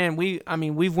guys, man,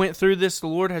 we've went through this. The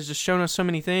Lord has just shown us so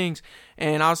many things,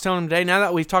 and I was telling them today, now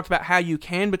that we've talked about how you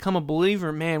can become a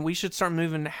believer, man, we should start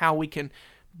moving to how we can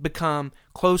become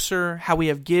closer, how we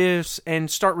have gifts,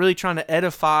 and start really trying to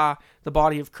edify the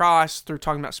body of Christ through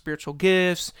talking about spiritual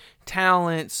gifts,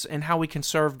 talents, and how we can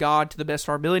serve God to the best of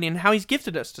our ability, and how He's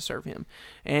gifted us to serve Him.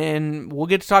 And we'll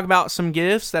get to talk about some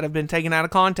gifts that have been taken out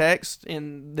of context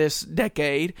in this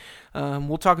decade.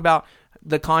 We'll talk about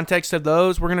the context of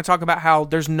those. We're going to talk about how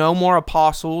there's no more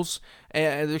apostles.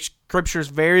 The Scripture is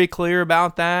very clear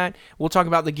about that. We'll talk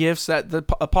about the gifts that the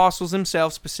apostles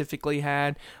themselves specifically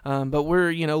had. But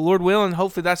we're, Lord willing,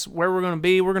 hopefully that's where we're going to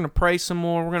be. We're going to pray some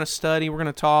more. We're going to study. We're going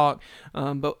to talk.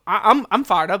 But I'm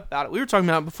fired up about it. We were talking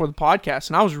about it before the podcast,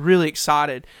 and I was really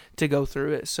excited to go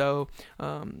through it. So,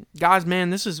 guys,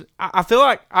 man,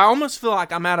 I almost feel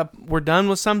like we're done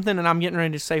with something, and I'm getting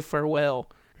ready to say farewell.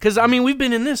 Because, we've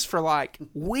been in this for like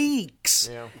weeks,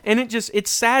 and it's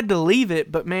sad to leave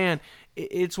it, but man,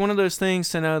 it's one of those things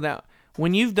to know that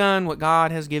when you've done what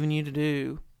God has given you to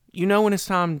do, you know when it's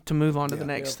time to move on to the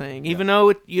next thing, even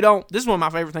though you don't. This is one of my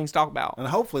favorite things to talk about. And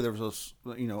hopefully there was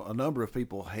a number of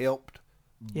people helped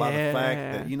by the fact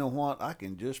that, you know what, I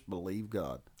can just believe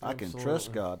God. I can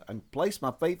trust God. I can place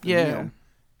my faith in Him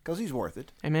because He's worth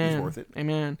it. Amen. He's worth it.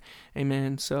 Amen.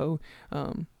 Amen. So,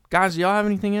 guys, do y'all have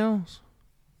anything else?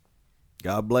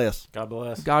 God bless. God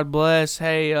bless. God bless.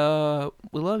 Hey,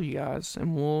 we love you guys,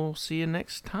 and we'll see you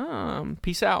next time.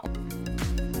 Peace out.